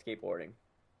decided to go skateboarding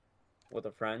with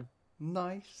a friend.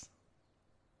 Nice.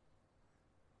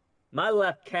 My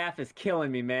left calf is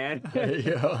killing me, man.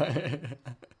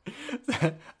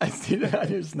 I seen it on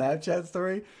your Snapchat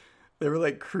story. They were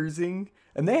like cruising,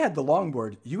 and they had the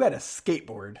longboard. You had a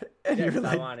skateboard, and you were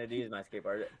like, I wanted to use my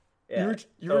skateboard. Yeah.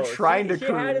 You were trying to cruise.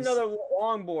 She had another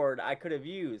longboard I could have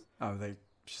used. Oh,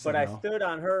 But I stood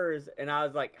on hers, and I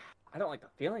was like, I don't like the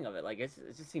feeling of it. Like, it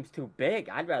just seems too big.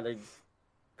 I'd rather just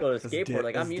go to skateboard.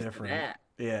 Like, I'm used to that.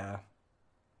 Yeah.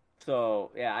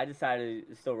 So, yeah, I decided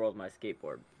to still roll my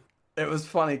skateboard. It was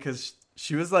funny because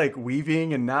she was, like,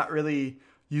 weaving and not really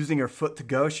using her foot to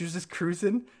go. She was just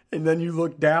cruising, and then you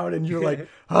look down, and you're like,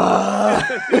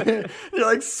 ah! You're,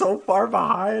 like, so far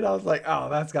behind. I was like, oh,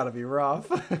 that's got to be rough.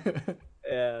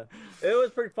 Yeah. It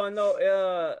was pretty fun,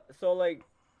 though. So, like,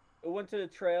 we went to the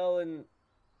trail in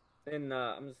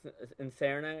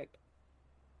Saranac,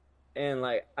 and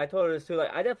like I told her this too. Like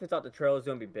I definitely thought the trail was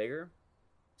gonna be bigger,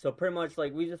 so pretty much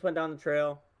like we just went down the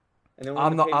trail, and then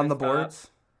on the boards.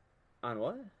 On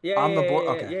what? Yeah, on the board.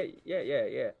 Okay.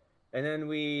 Yeah. And then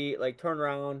we like turned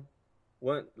around,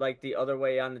 went like the other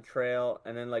way on the trail,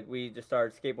 and then like we just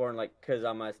started skateboarding like because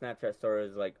on my Snapchat story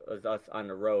was us on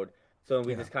the road, so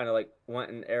we just kind of like went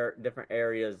in different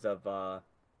areas of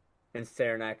in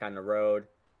Saranac on the road.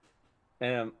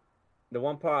 And the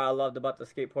one part I loved about the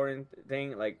skateboarding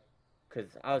thing, like, because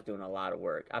I was doing a lot of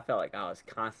work. I felt like I was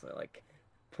constantly, like,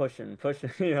 pushing,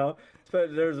 you know?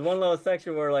 But there's one little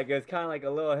section where, like, it was kind of like a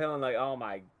little hill, and, like, oh,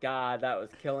 my God, that was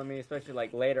killing me, especially,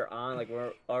 like, later on. Like,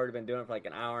 we're already been doing it for, like,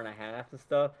 an hour and a half and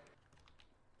stuff.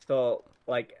 So,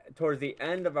 like, towards the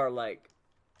end of our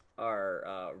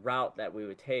route that we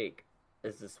would take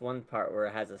is this one part where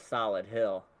it has a solid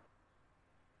hill.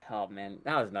 Oh man,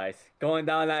 that was nice. Going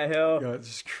down that hill,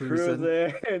 just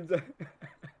cruising.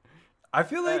 I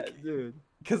feel like, dude,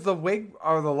 because the wake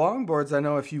or the longboards, I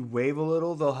know if you wave a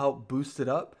little, they'll help boost it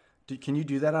up. Can you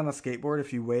do that on a skateboard?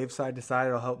 If you wave side to side,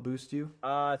 it'll help boost you.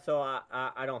 So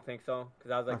I don't think so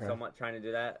because I was like somewhat trying to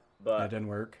do that, but that didn't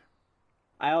work.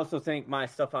 I also think my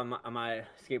stuff on my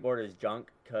skateboard is junk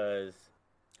because.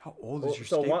 How old is your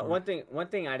skateboard? So one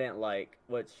thing I didn't like,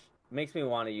 which makes me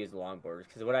want to use the longboards,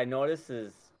 because what I noticed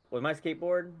is. With my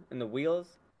skateboard and the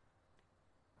wheels,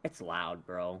 it's loud,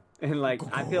 bro. And like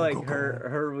I feel like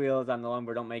her wheels on the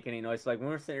longboard don't make any noise. So, like when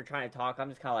we're sitting here trying to talk, I'm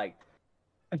just kind of like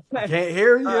I can't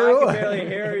hear you. I can barely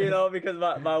hear you, know, because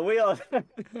my wheels.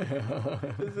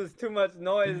 This is too much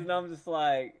noise, and I'm just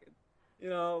like, you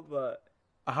know. But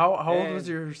how old was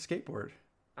your skateboard?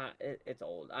 It's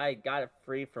old. I got it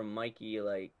free from Mikey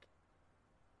like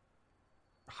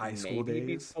high school days.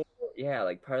 Before. Yeah,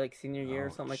 like probably like senior year or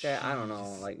something like that. I don't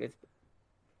know. Like it's.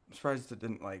 I'm surprised it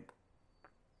didn't like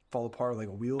fall apart, like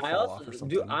a wheel fall off or something.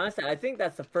 Dude, honestly, I think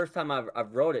that's the first time I've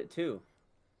rode it too.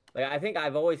 Like I think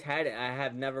I've always had it. I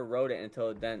have never rode it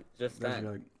until then. Just then.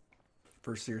 Your, like,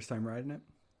 first serious time riding it.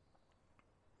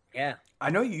 Yeah.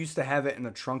 I know you used to have it in the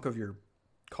trunk of your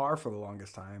car for the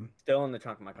longest time. Still in the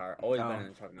trunk of my car. Always been in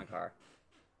the trunk of my car.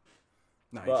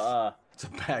 Nice. But it's a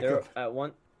backup. At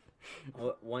one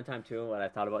time too, what I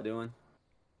thought about doing.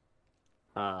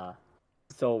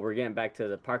 So we're getting back to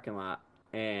the parking lot,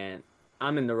 and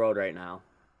I'm in the road right now,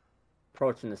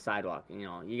 approaching the sidewalk. You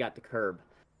know, you got the curb.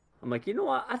 I'm like, you know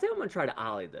what? I think I'm gonna try to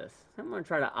ollie this. I'm gonna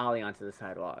try to ollie onto the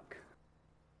sidewalk.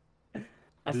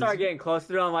 I started getting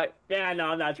closer to it. I'm like, yeah, no,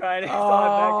 I'm not trying it. So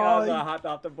I hopped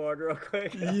off the board real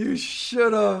quick. You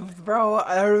should have, bro.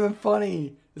 That would have been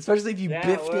funny. Especially if you biffed it.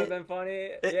 Yeah, it would have been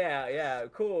funny. Yeah,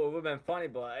 cool. It would have been funny,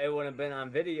 but it wouldn't have been on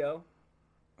video.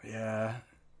 Yeah.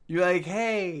 You're like,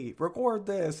 hey, record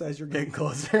this as you're getting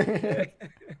closer.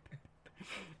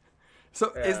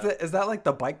 So is that like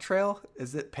the bike trail?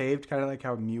 Is it paved kind of like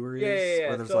how Muir is?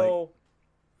 Yeah. So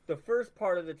the first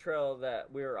part of the trail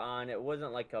that we were on, it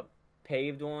wasn't like a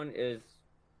paved one. Is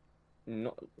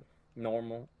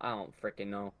normal. I don't freaking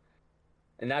know.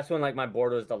 And that's when like my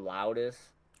board was the loudest.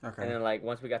 Okay. And then like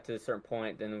once we got to a certain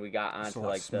point, then we got onto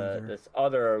like this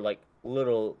other like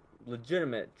little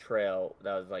legitimate trail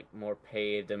that was like more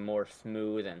paved and more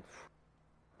smooth, and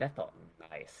that felt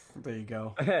nice. There you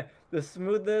go. The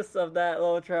smoothness of that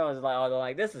little trail was like, I was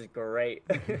like, this is great.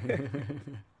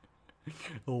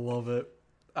 Love it.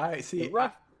 I see.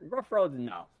 Rough roads,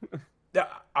 no. Yeah,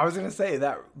 I was gonna say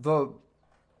that the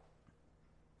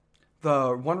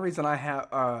one reason I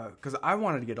have because I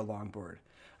wanted to get a longboard.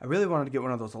 I really wanted to get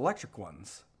one of those electric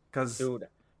ones because, dude,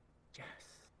 yes,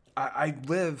 I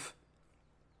live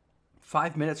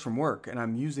 5 minutes from work and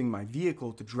I'm using my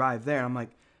vehicle to drive there. I'm like,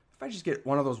 if I just get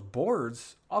one of those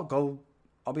boards, I'll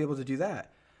be able to do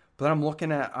that. But then I'm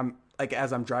like,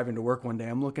 as I'm driving to work one day,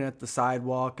 I'm looking at the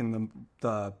sidewalk and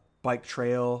the bike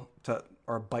trail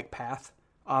or bike path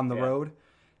on the road,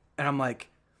 and I'm like,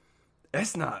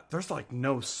 there's like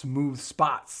no smooth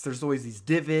spots. There's always these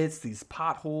divots, these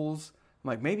potholes. I'm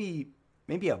like, maybe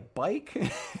a bike.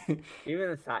 even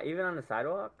on the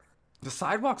sidewalks. The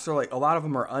sidewalks are like, a lot of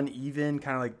them are uneven,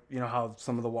 kind of like, you know how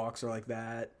some of the walks are like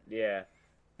that. Yeah.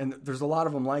 And there's a lot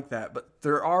of them like that, but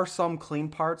there are some clean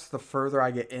parts the further I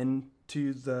get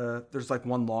into there's like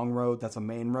one long road that's a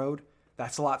main road.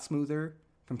 That's a lot smoother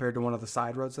compared to one of the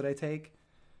side roads that I take.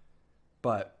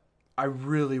 But I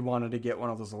really wanted to get one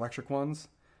of those electric ones,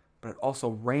 but it also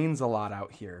rains a lot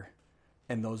out here,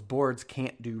 and those boards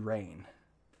can't do rain.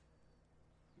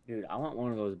 Dude, I want one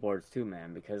of those boards too,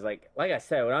 man, because like I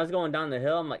said, when I was going down the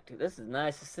hill, I'm like, dude, this is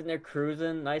nice. Just sitting there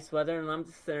cruising, nice weather, and I'm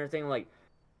just sitting there thinking like,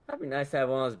 that'd be nice to have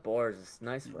one of those boards. It's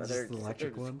nice weather. Just the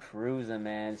electric one? Cruising,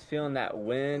 man. Just feeling that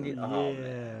wind. Oh, yeah.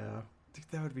 Man. Dude,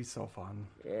 that would be so fun.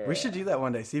 Yeah. We should do that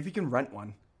one day. See if you can rent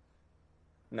one.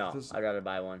 No, I'd rather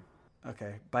buy one.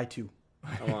 Okay, buy two.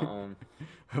 I want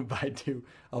buy two.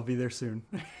 I'll be there soon.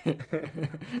 Dude,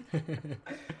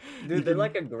 they're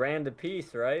like $1,000 a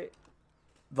piece, right?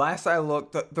 Last I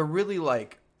looked, the really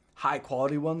like high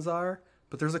quality ones are,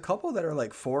 but there's a couple that are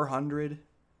like 400,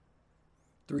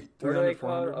 300,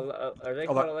 400. Are they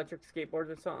called electric skateboards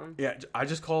or something? Yeah, I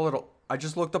just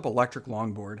looked up electric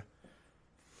longboard.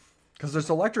 Because there's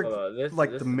electric, this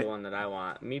is the one that I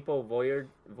want. Meepo Voyager.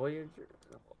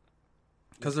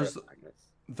 Because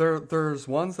there's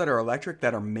ones that are electric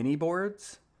that are mini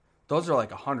boards. Those are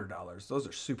like $100. Those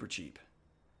are super cheap.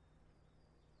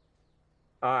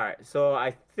 All right, so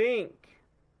I think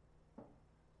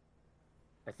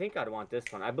I'd want this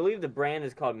one. I believe the brand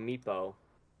is called Meepo.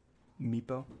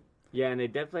 Meepo? Yeah, and they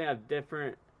definitely have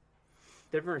different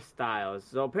styles.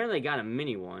 So apparently they got a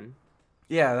mini one.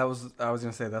 Yeah, I was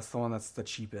gonna say that's the one that's the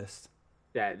cheapest.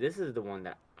 Yeah, this is the one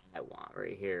that I want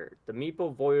right here. The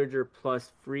Meepo Voyager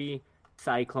Plus Free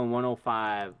Cyclone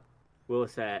 105 wheel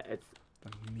set. It's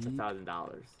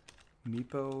 $1,000.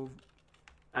 Meepo.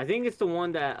 I think it's the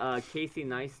one that Casey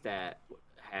Neistat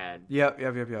had. Yep.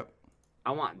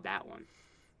 I want that one.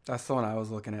 That's the one I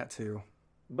was looking at too.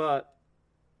 But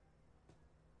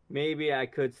maybe I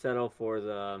could settle for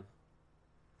the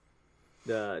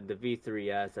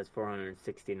V3S. That's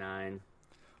 $469.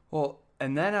 Well,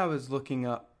 and then I was looking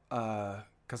up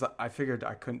because I figured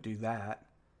I couldn't do that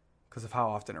because of how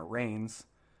often it rains.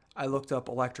 I looked up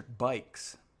electric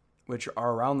bikes, which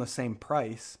are around the same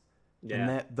price. Yeah.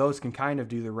 And those can kind of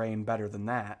do the rain better than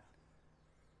that.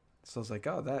 So I was like,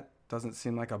 oh, that doesn't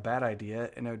seem like a bad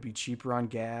idea. And it would be cheaper on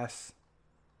gas.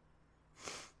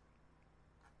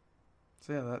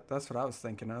 So yeah, that's what I was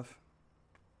thinking of.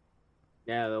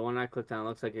 Yeah, the one I clicked on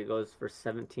looks like it goes for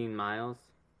 17 miles.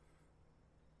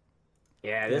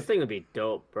 Yeah, this thing would be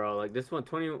dope, bro. Like this one,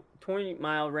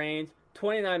 20-mile range,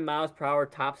 29 miles per hour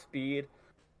top speed.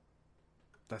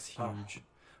 That's huge.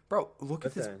 Bro, look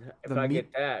at this. If I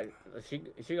get that,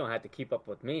 she gonna have to keep up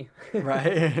with me.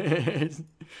 Right?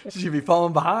 She'd be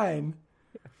falling behind.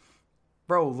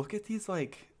 Bro, look at these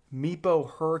like Meepo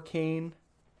Hurricane.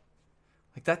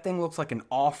 Like that thing looks like an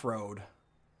off-road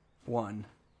one.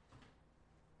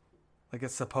 Like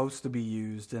it's supposed to be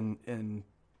used in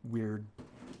weird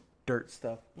dirt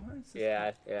stuff. What is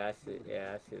this? I see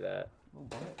that. Oh,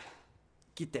 what?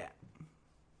 Get that.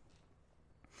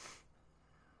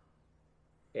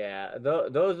 Yeah,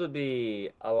 those would be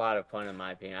a lot of fun in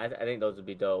my opinion. I think those would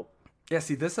be dope. Yeah,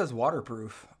 see, this says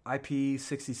waterproof.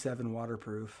 IP67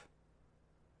 waterproof.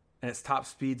 And its top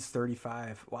speed's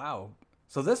 35. Wow.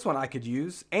 So this one I could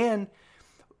use. And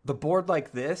the board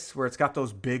like this, where it's got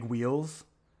those big wheels,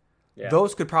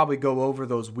 those could probably go over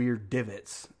those weird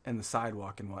divots in the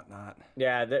sidewalk and whatnot.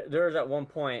 Yeah, there was at one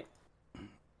point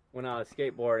when I was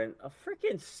skateboarding, a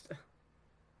freaking...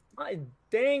 my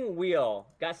dang wheel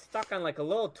got stuck on like a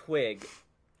little twig.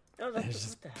 I was like,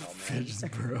 what the hell, man? It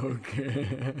just broke.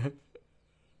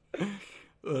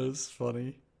 That is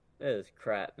funny. It is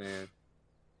crap, man.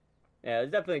 Yeah, it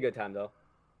was definitely a good time, though.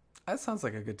 That sounds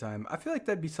like a good time. I feel like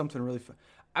that'd be something really fun.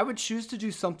 I would choose to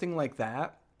do something like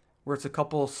that, where it's a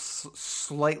couple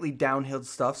slightly downhill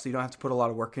stuff, so you don't have to put a lot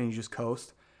of work in, you just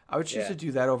coast. I would choose to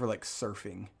do that over like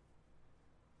surfing.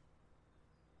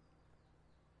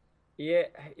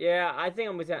 Yeah, I think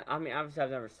obviously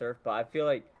I've never surfed, but I feel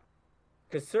like,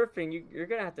 because surfing, you're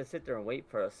going to have to sit there and wait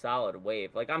for a solid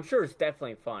wave. Like, I'm sure it's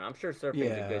definitely fun. I'm sure surfing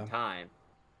is a good time.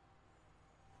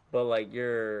 But, like,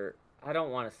 I don't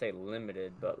want to say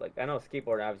limited, but, like, I know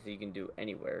skateboard, obviously, you can do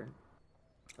anywhere.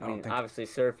 I mean, obviously,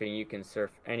 surfing, you can surf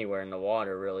anywhere in the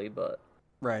water, really, but...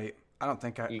 Right. I don't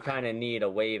think You kind of need a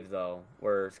wave, though,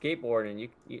 where skateboarding,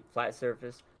 you flat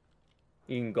surface,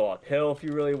 you can go uphill if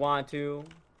you really want to.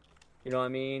 You know what I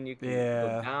mean? You can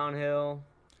go downhill.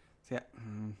 Yeah.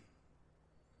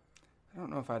 I don't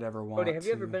know if I'd ever want Cody, have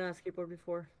you ever been on a skateboard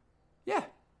before? Yeah.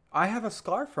 I have a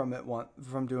scar from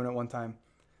doing it one time.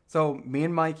 So me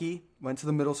and Mikey went to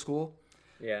the middle school.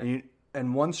 Yeah.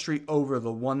 And one street over,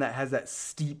 the one that has that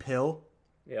steep hill.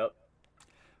 Yep.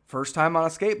 first time on a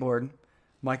skateboard.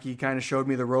 Mikey kind of showed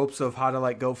me the ropes of how to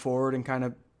like go forward and kind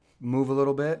of move a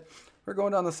little bit. We're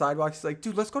going down the sidewalk. He's like,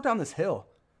 dude, let's go down this hill.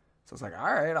 So I was like,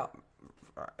 all right,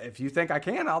 if you think I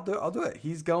can, I'll do it.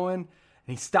 He's going and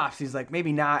he stops. He's like,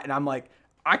 maybe not. And I'm like,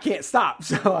 I can't stop.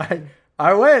 So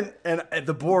I went, and at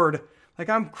the board, like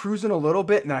I'm cruising a little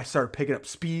bit, and then I started picking up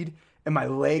speed, and my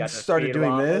legs started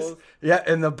doing this. Yeah,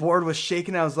 and the board was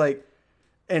shaking. I was like,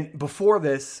 and before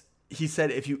this, he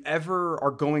said, if you ever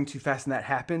are going too fast and that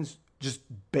happens, just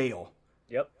bail.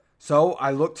 Yep. So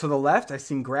I looked to the left, I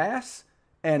seen grass,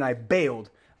 and I bailed.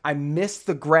 I missed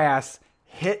the grass,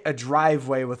 hit a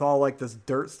driveway with all like this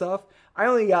dirt stuff. I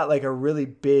only got like a really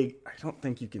big, I don't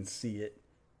think you can see it.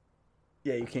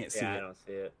 Yeah, you can't see it. Yeah, I don't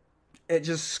see it. It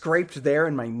just scraped there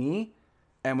in my knee,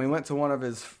 and we went to one of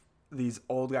these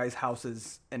old guys'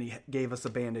 houses, and he gave us a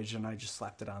bandage, and I just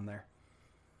slapped it on there.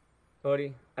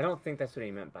 Cody, I don't think that's what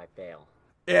he meant by bail.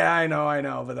 Yeah, I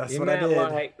know, but that's what I did.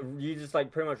 Like, you just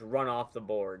like pretty much run off the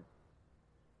board.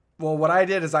 Well, what I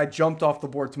did is I jumped off the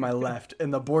board to my left,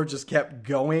 and the board just kept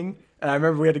going, and I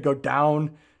remember we had to go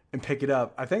down and pick it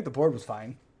up. I think the board was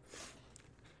fine.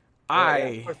 Yeah,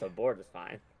 of course the board was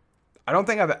fine. I don't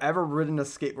think I've ever ridden a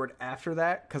skateboard after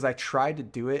that, because I tried to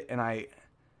do it, and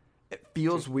it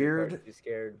feels weird. Too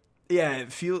scared. Yeah,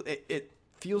 it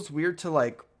feels weird to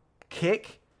like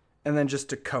kick and then just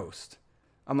to coast.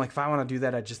 I'm like, if I want to do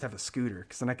that, I just have a scooter,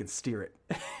 because then I can steer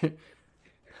it.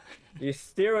 You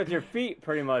steer with your feet,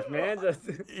 pretty much, man.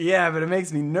 Yeah, but it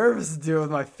makes me nervous to do it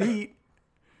with my feet.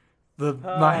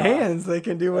 My hands, they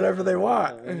can do whatever they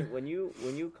want. When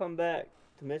you come back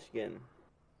to Michigan,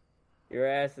 your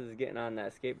ass is getting on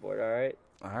that skateboard, all right?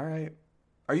 All right.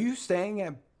 Are you staying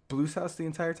at Blue's house the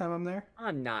entire time I'm there?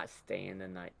 I'm not staying the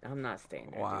night. I'm not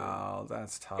staying there. Wow,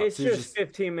 that's tough. It's just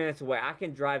 15 minutes away. I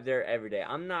can drive there every day.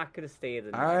 I'm not going to stay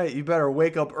the night. All right, you better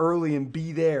wake up early and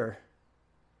be there.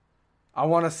 I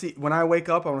want to see, when I wake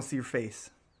up, I want to see your face.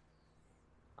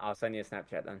 I'll send you a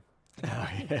Snapchat then. Oh,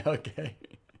 yeah, okay.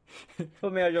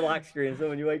 Put me on your lock screen so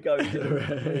when you wake up, you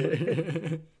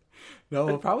Right. No,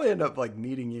 we'll probably end up like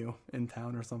meeting you in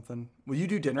town or something. Will you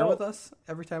do dinner with us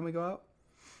every time we go out?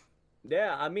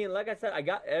 Yeah, I mean, like I said, I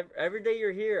got every day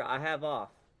you're here, I have off.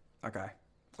 Okay.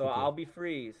 So cool. I'll be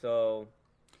free. So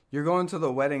you're going to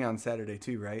the wedding on Saturday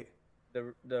too, right?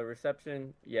 The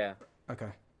reception, yeah. Okay.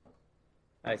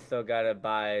 I still gotta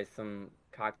buy some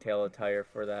cocktail attire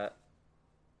for that.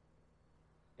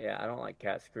 Yeah, I don't like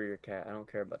cats. Screw your cat. I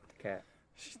don't care about the cat.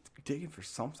 She's digging for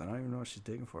something. I don't even know what she's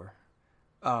digging for.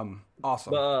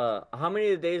 Awesome. But how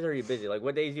many of the days are you busy? Like,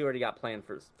 what days you already got planned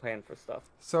for stuff?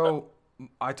 So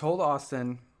I told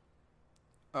Austin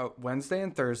Wednesday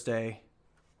and Thursday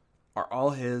are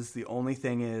all his. The only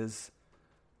thing is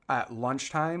at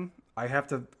lunchtime, I have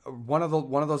to one of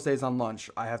those days on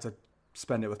lunch, I have to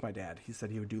spend it with my dad. He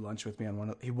said he would do lunch with me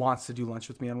on he wants to do lunch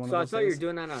with me on one of those days. So I thought you were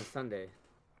doing that on Sunday.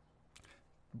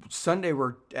 Sunday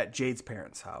we're at Jade's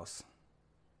parents' house.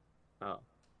 Oh.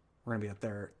 We're gonna be at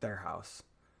their house.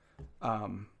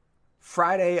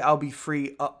 Friday I'll be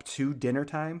free up to dinner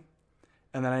time,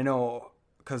 and then I know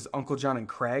because Uncle John and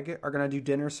Craig are gonna do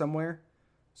dinner somewhere,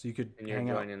 so you could hang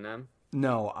out. Joining them?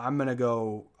 No, I'm gonna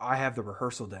go. I have the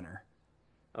rehearsal dinner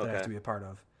that I have to be a part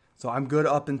of, so I'm good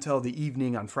up until the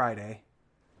evening on Friday,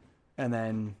 and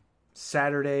then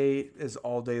Saturday is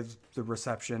all day the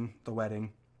reception, the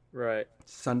wedding. Right.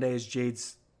 Sunday is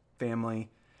Jade's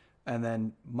family, and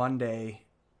then Monday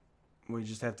we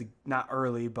just have to, not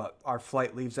early, but our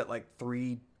flight leaves at like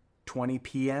 3:20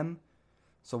 p.m.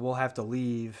 So we'll have to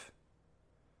leave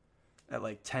at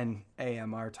like 10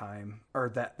 a.m. our time, or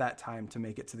that time to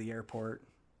make it to the airport.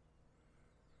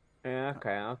 Yeah,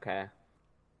 okay.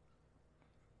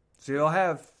 So you'll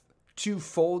have 2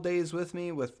 full days with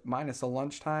me with minus a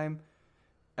lunchtime,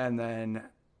 and then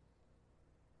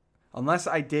unless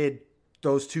I did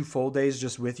those 2 full days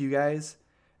just with you guys,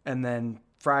 and then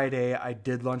Friday I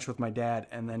did lunch with my dad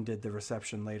and then did the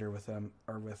reception later with them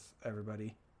or with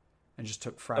everybody, and just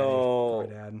took Friday for my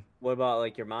dad. What about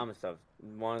like your mom and stuff?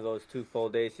 One of those 2 full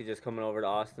days, she just coming over to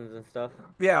Austin's and stuff?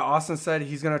 Yeah, Austin said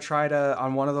he's gonna try to,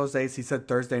 on one of those days, he said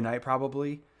Thursday night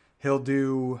probably, he'll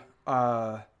do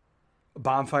a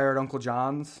bonfire at Uncle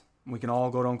John's. We can all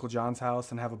go to Uncle John's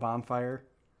house and have a bonfire.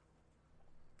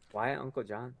 Why Uncle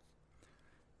John's?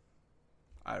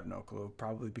 I have no clue.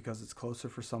 Probably because it's closer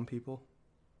for some people.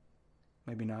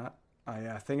 Maybe not.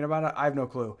 Thinking about it, I have no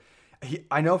clue.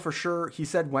 I know for sure. He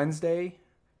said Wednesday.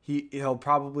 He'll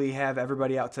probably have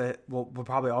everybody out to. We'll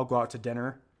probably all go out to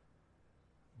dinner,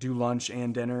 do lunch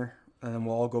and dinner, and then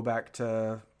we'll all go back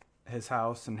to his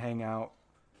house and hang out,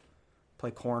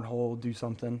 play cornhole, do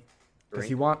something. Because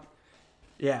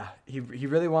Yeah, he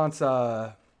really wants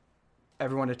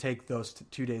everyone to take those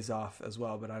 2 days off as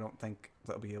well, but I don't think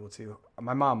they'll be able to.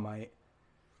 My mom might.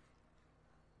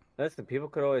 Listen, people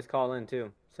could always call in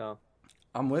too. So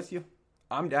I'm with you.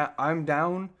 I'm down. I'm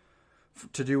down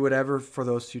to do whatever for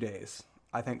those 2 days.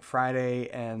 I think Friday,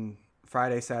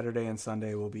 Saturday, and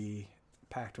Sunday will be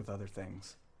packed with other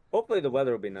things. hopefully the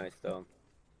weather will be nice though.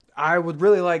 I would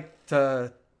really like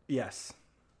to. Yes.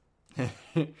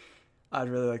 I'd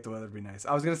really like the weather to be nice.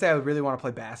 I was gonna say I would really want to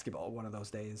play basketball one of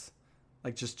those days,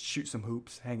 like just shoot some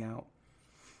hoops, hang out.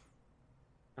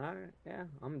 All right, yeah,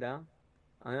 I'm down.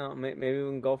 I know. Maybe we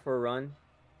can go for a run.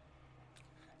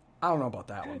 I don't know about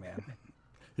that one, man.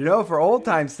 You know, for old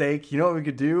time's sake, you know what we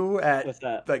could do at What's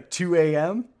that? like 2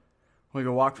 a.m.? We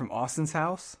could walk from Austin's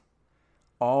house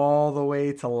all the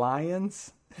way to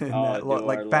Lions in that do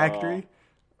like our factory,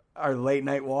 our late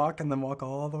night walk, and then walk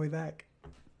all the way back.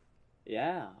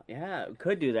 Yeah, we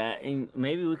could do that, and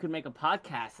maybe we could make a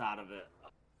podcast out of it.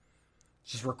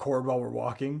 Just record while we're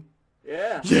walking.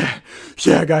 Yeah.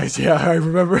 Yeah, guys. Yeah, I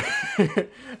remember. I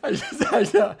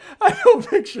don't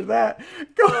picture that.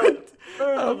 Going.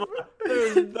 First of all,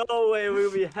 there's no way we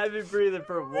would be heavy breathing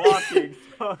for walking.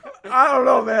 So I don't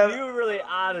know, man. you're really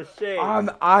out of shape.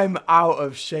 I'm out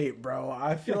of shape, bro.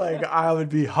 I feel like I would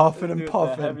be huffing and Dude, the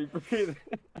puffing. heavy breathing.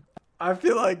 I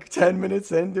feel like 10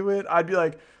 minutes into it, I'd be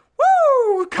like,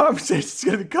 "Woo! Conversation's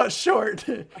gonna be cut short."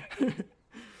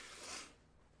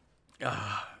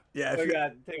 Yeah. We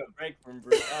gotta take a break from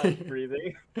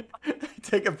breathing.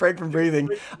 Take a break from breathing.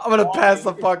 I'm gonna pass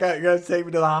the fuck out. You're gonna take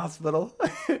me to the hospital.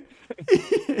 Tell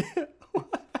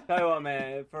you what,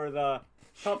 man. For the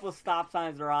couple stop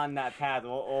signs that are on that path,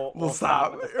 we'll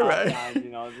stop. at the stop Right. signs,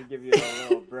 to give you a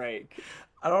little break.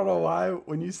 I don't know why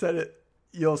when you said it,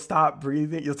 you'll stop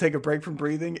breathing. You'll take a break from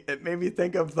breathing. It made me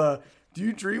think of the "Do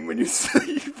you dream when you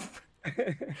sleep?"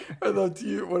 or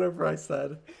the whatever I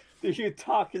said. Do you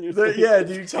talk in your sleep? Yeah,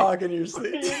 do you talk in your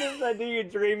sleep? You just said, do you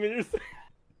dream in your sleep?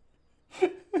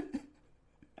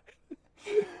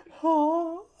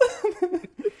 Oh.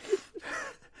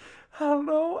 I don't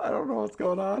know what's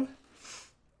going on.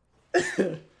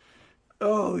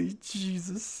 Holy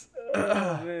Jesus.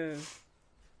 Oh, man.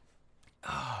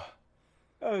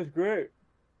 That was great.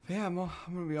 Yeah, I'm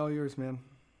gonna be all yours, man.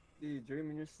 Do you dream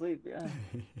in your sleep? Yeah.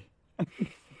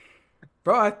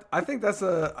 Bro, I think that's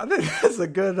a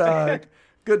good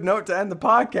good note to end the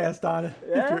podcast on.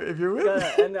 Yeah? If you're with me.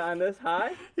 End on this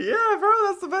high? Yeah, bro,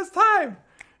 that's the best time.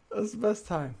 That's the best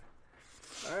time.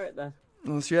 All right, then.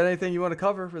 Unless you had anything you want to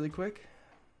cover really quick.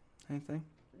 Anything?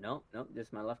 Nope.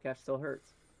 Just my left calf still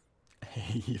hurts.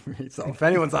 So if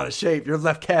anyone's out of shape, your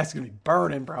left calf's gonna be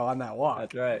burning, bro, on that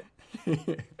walk. That's right.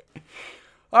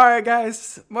 All right,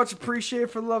 guys. Much appreciated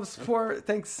for the love and support.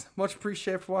 Thanks. Much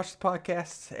appreciated for watching the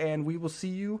podcast. And we will see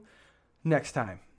you next time.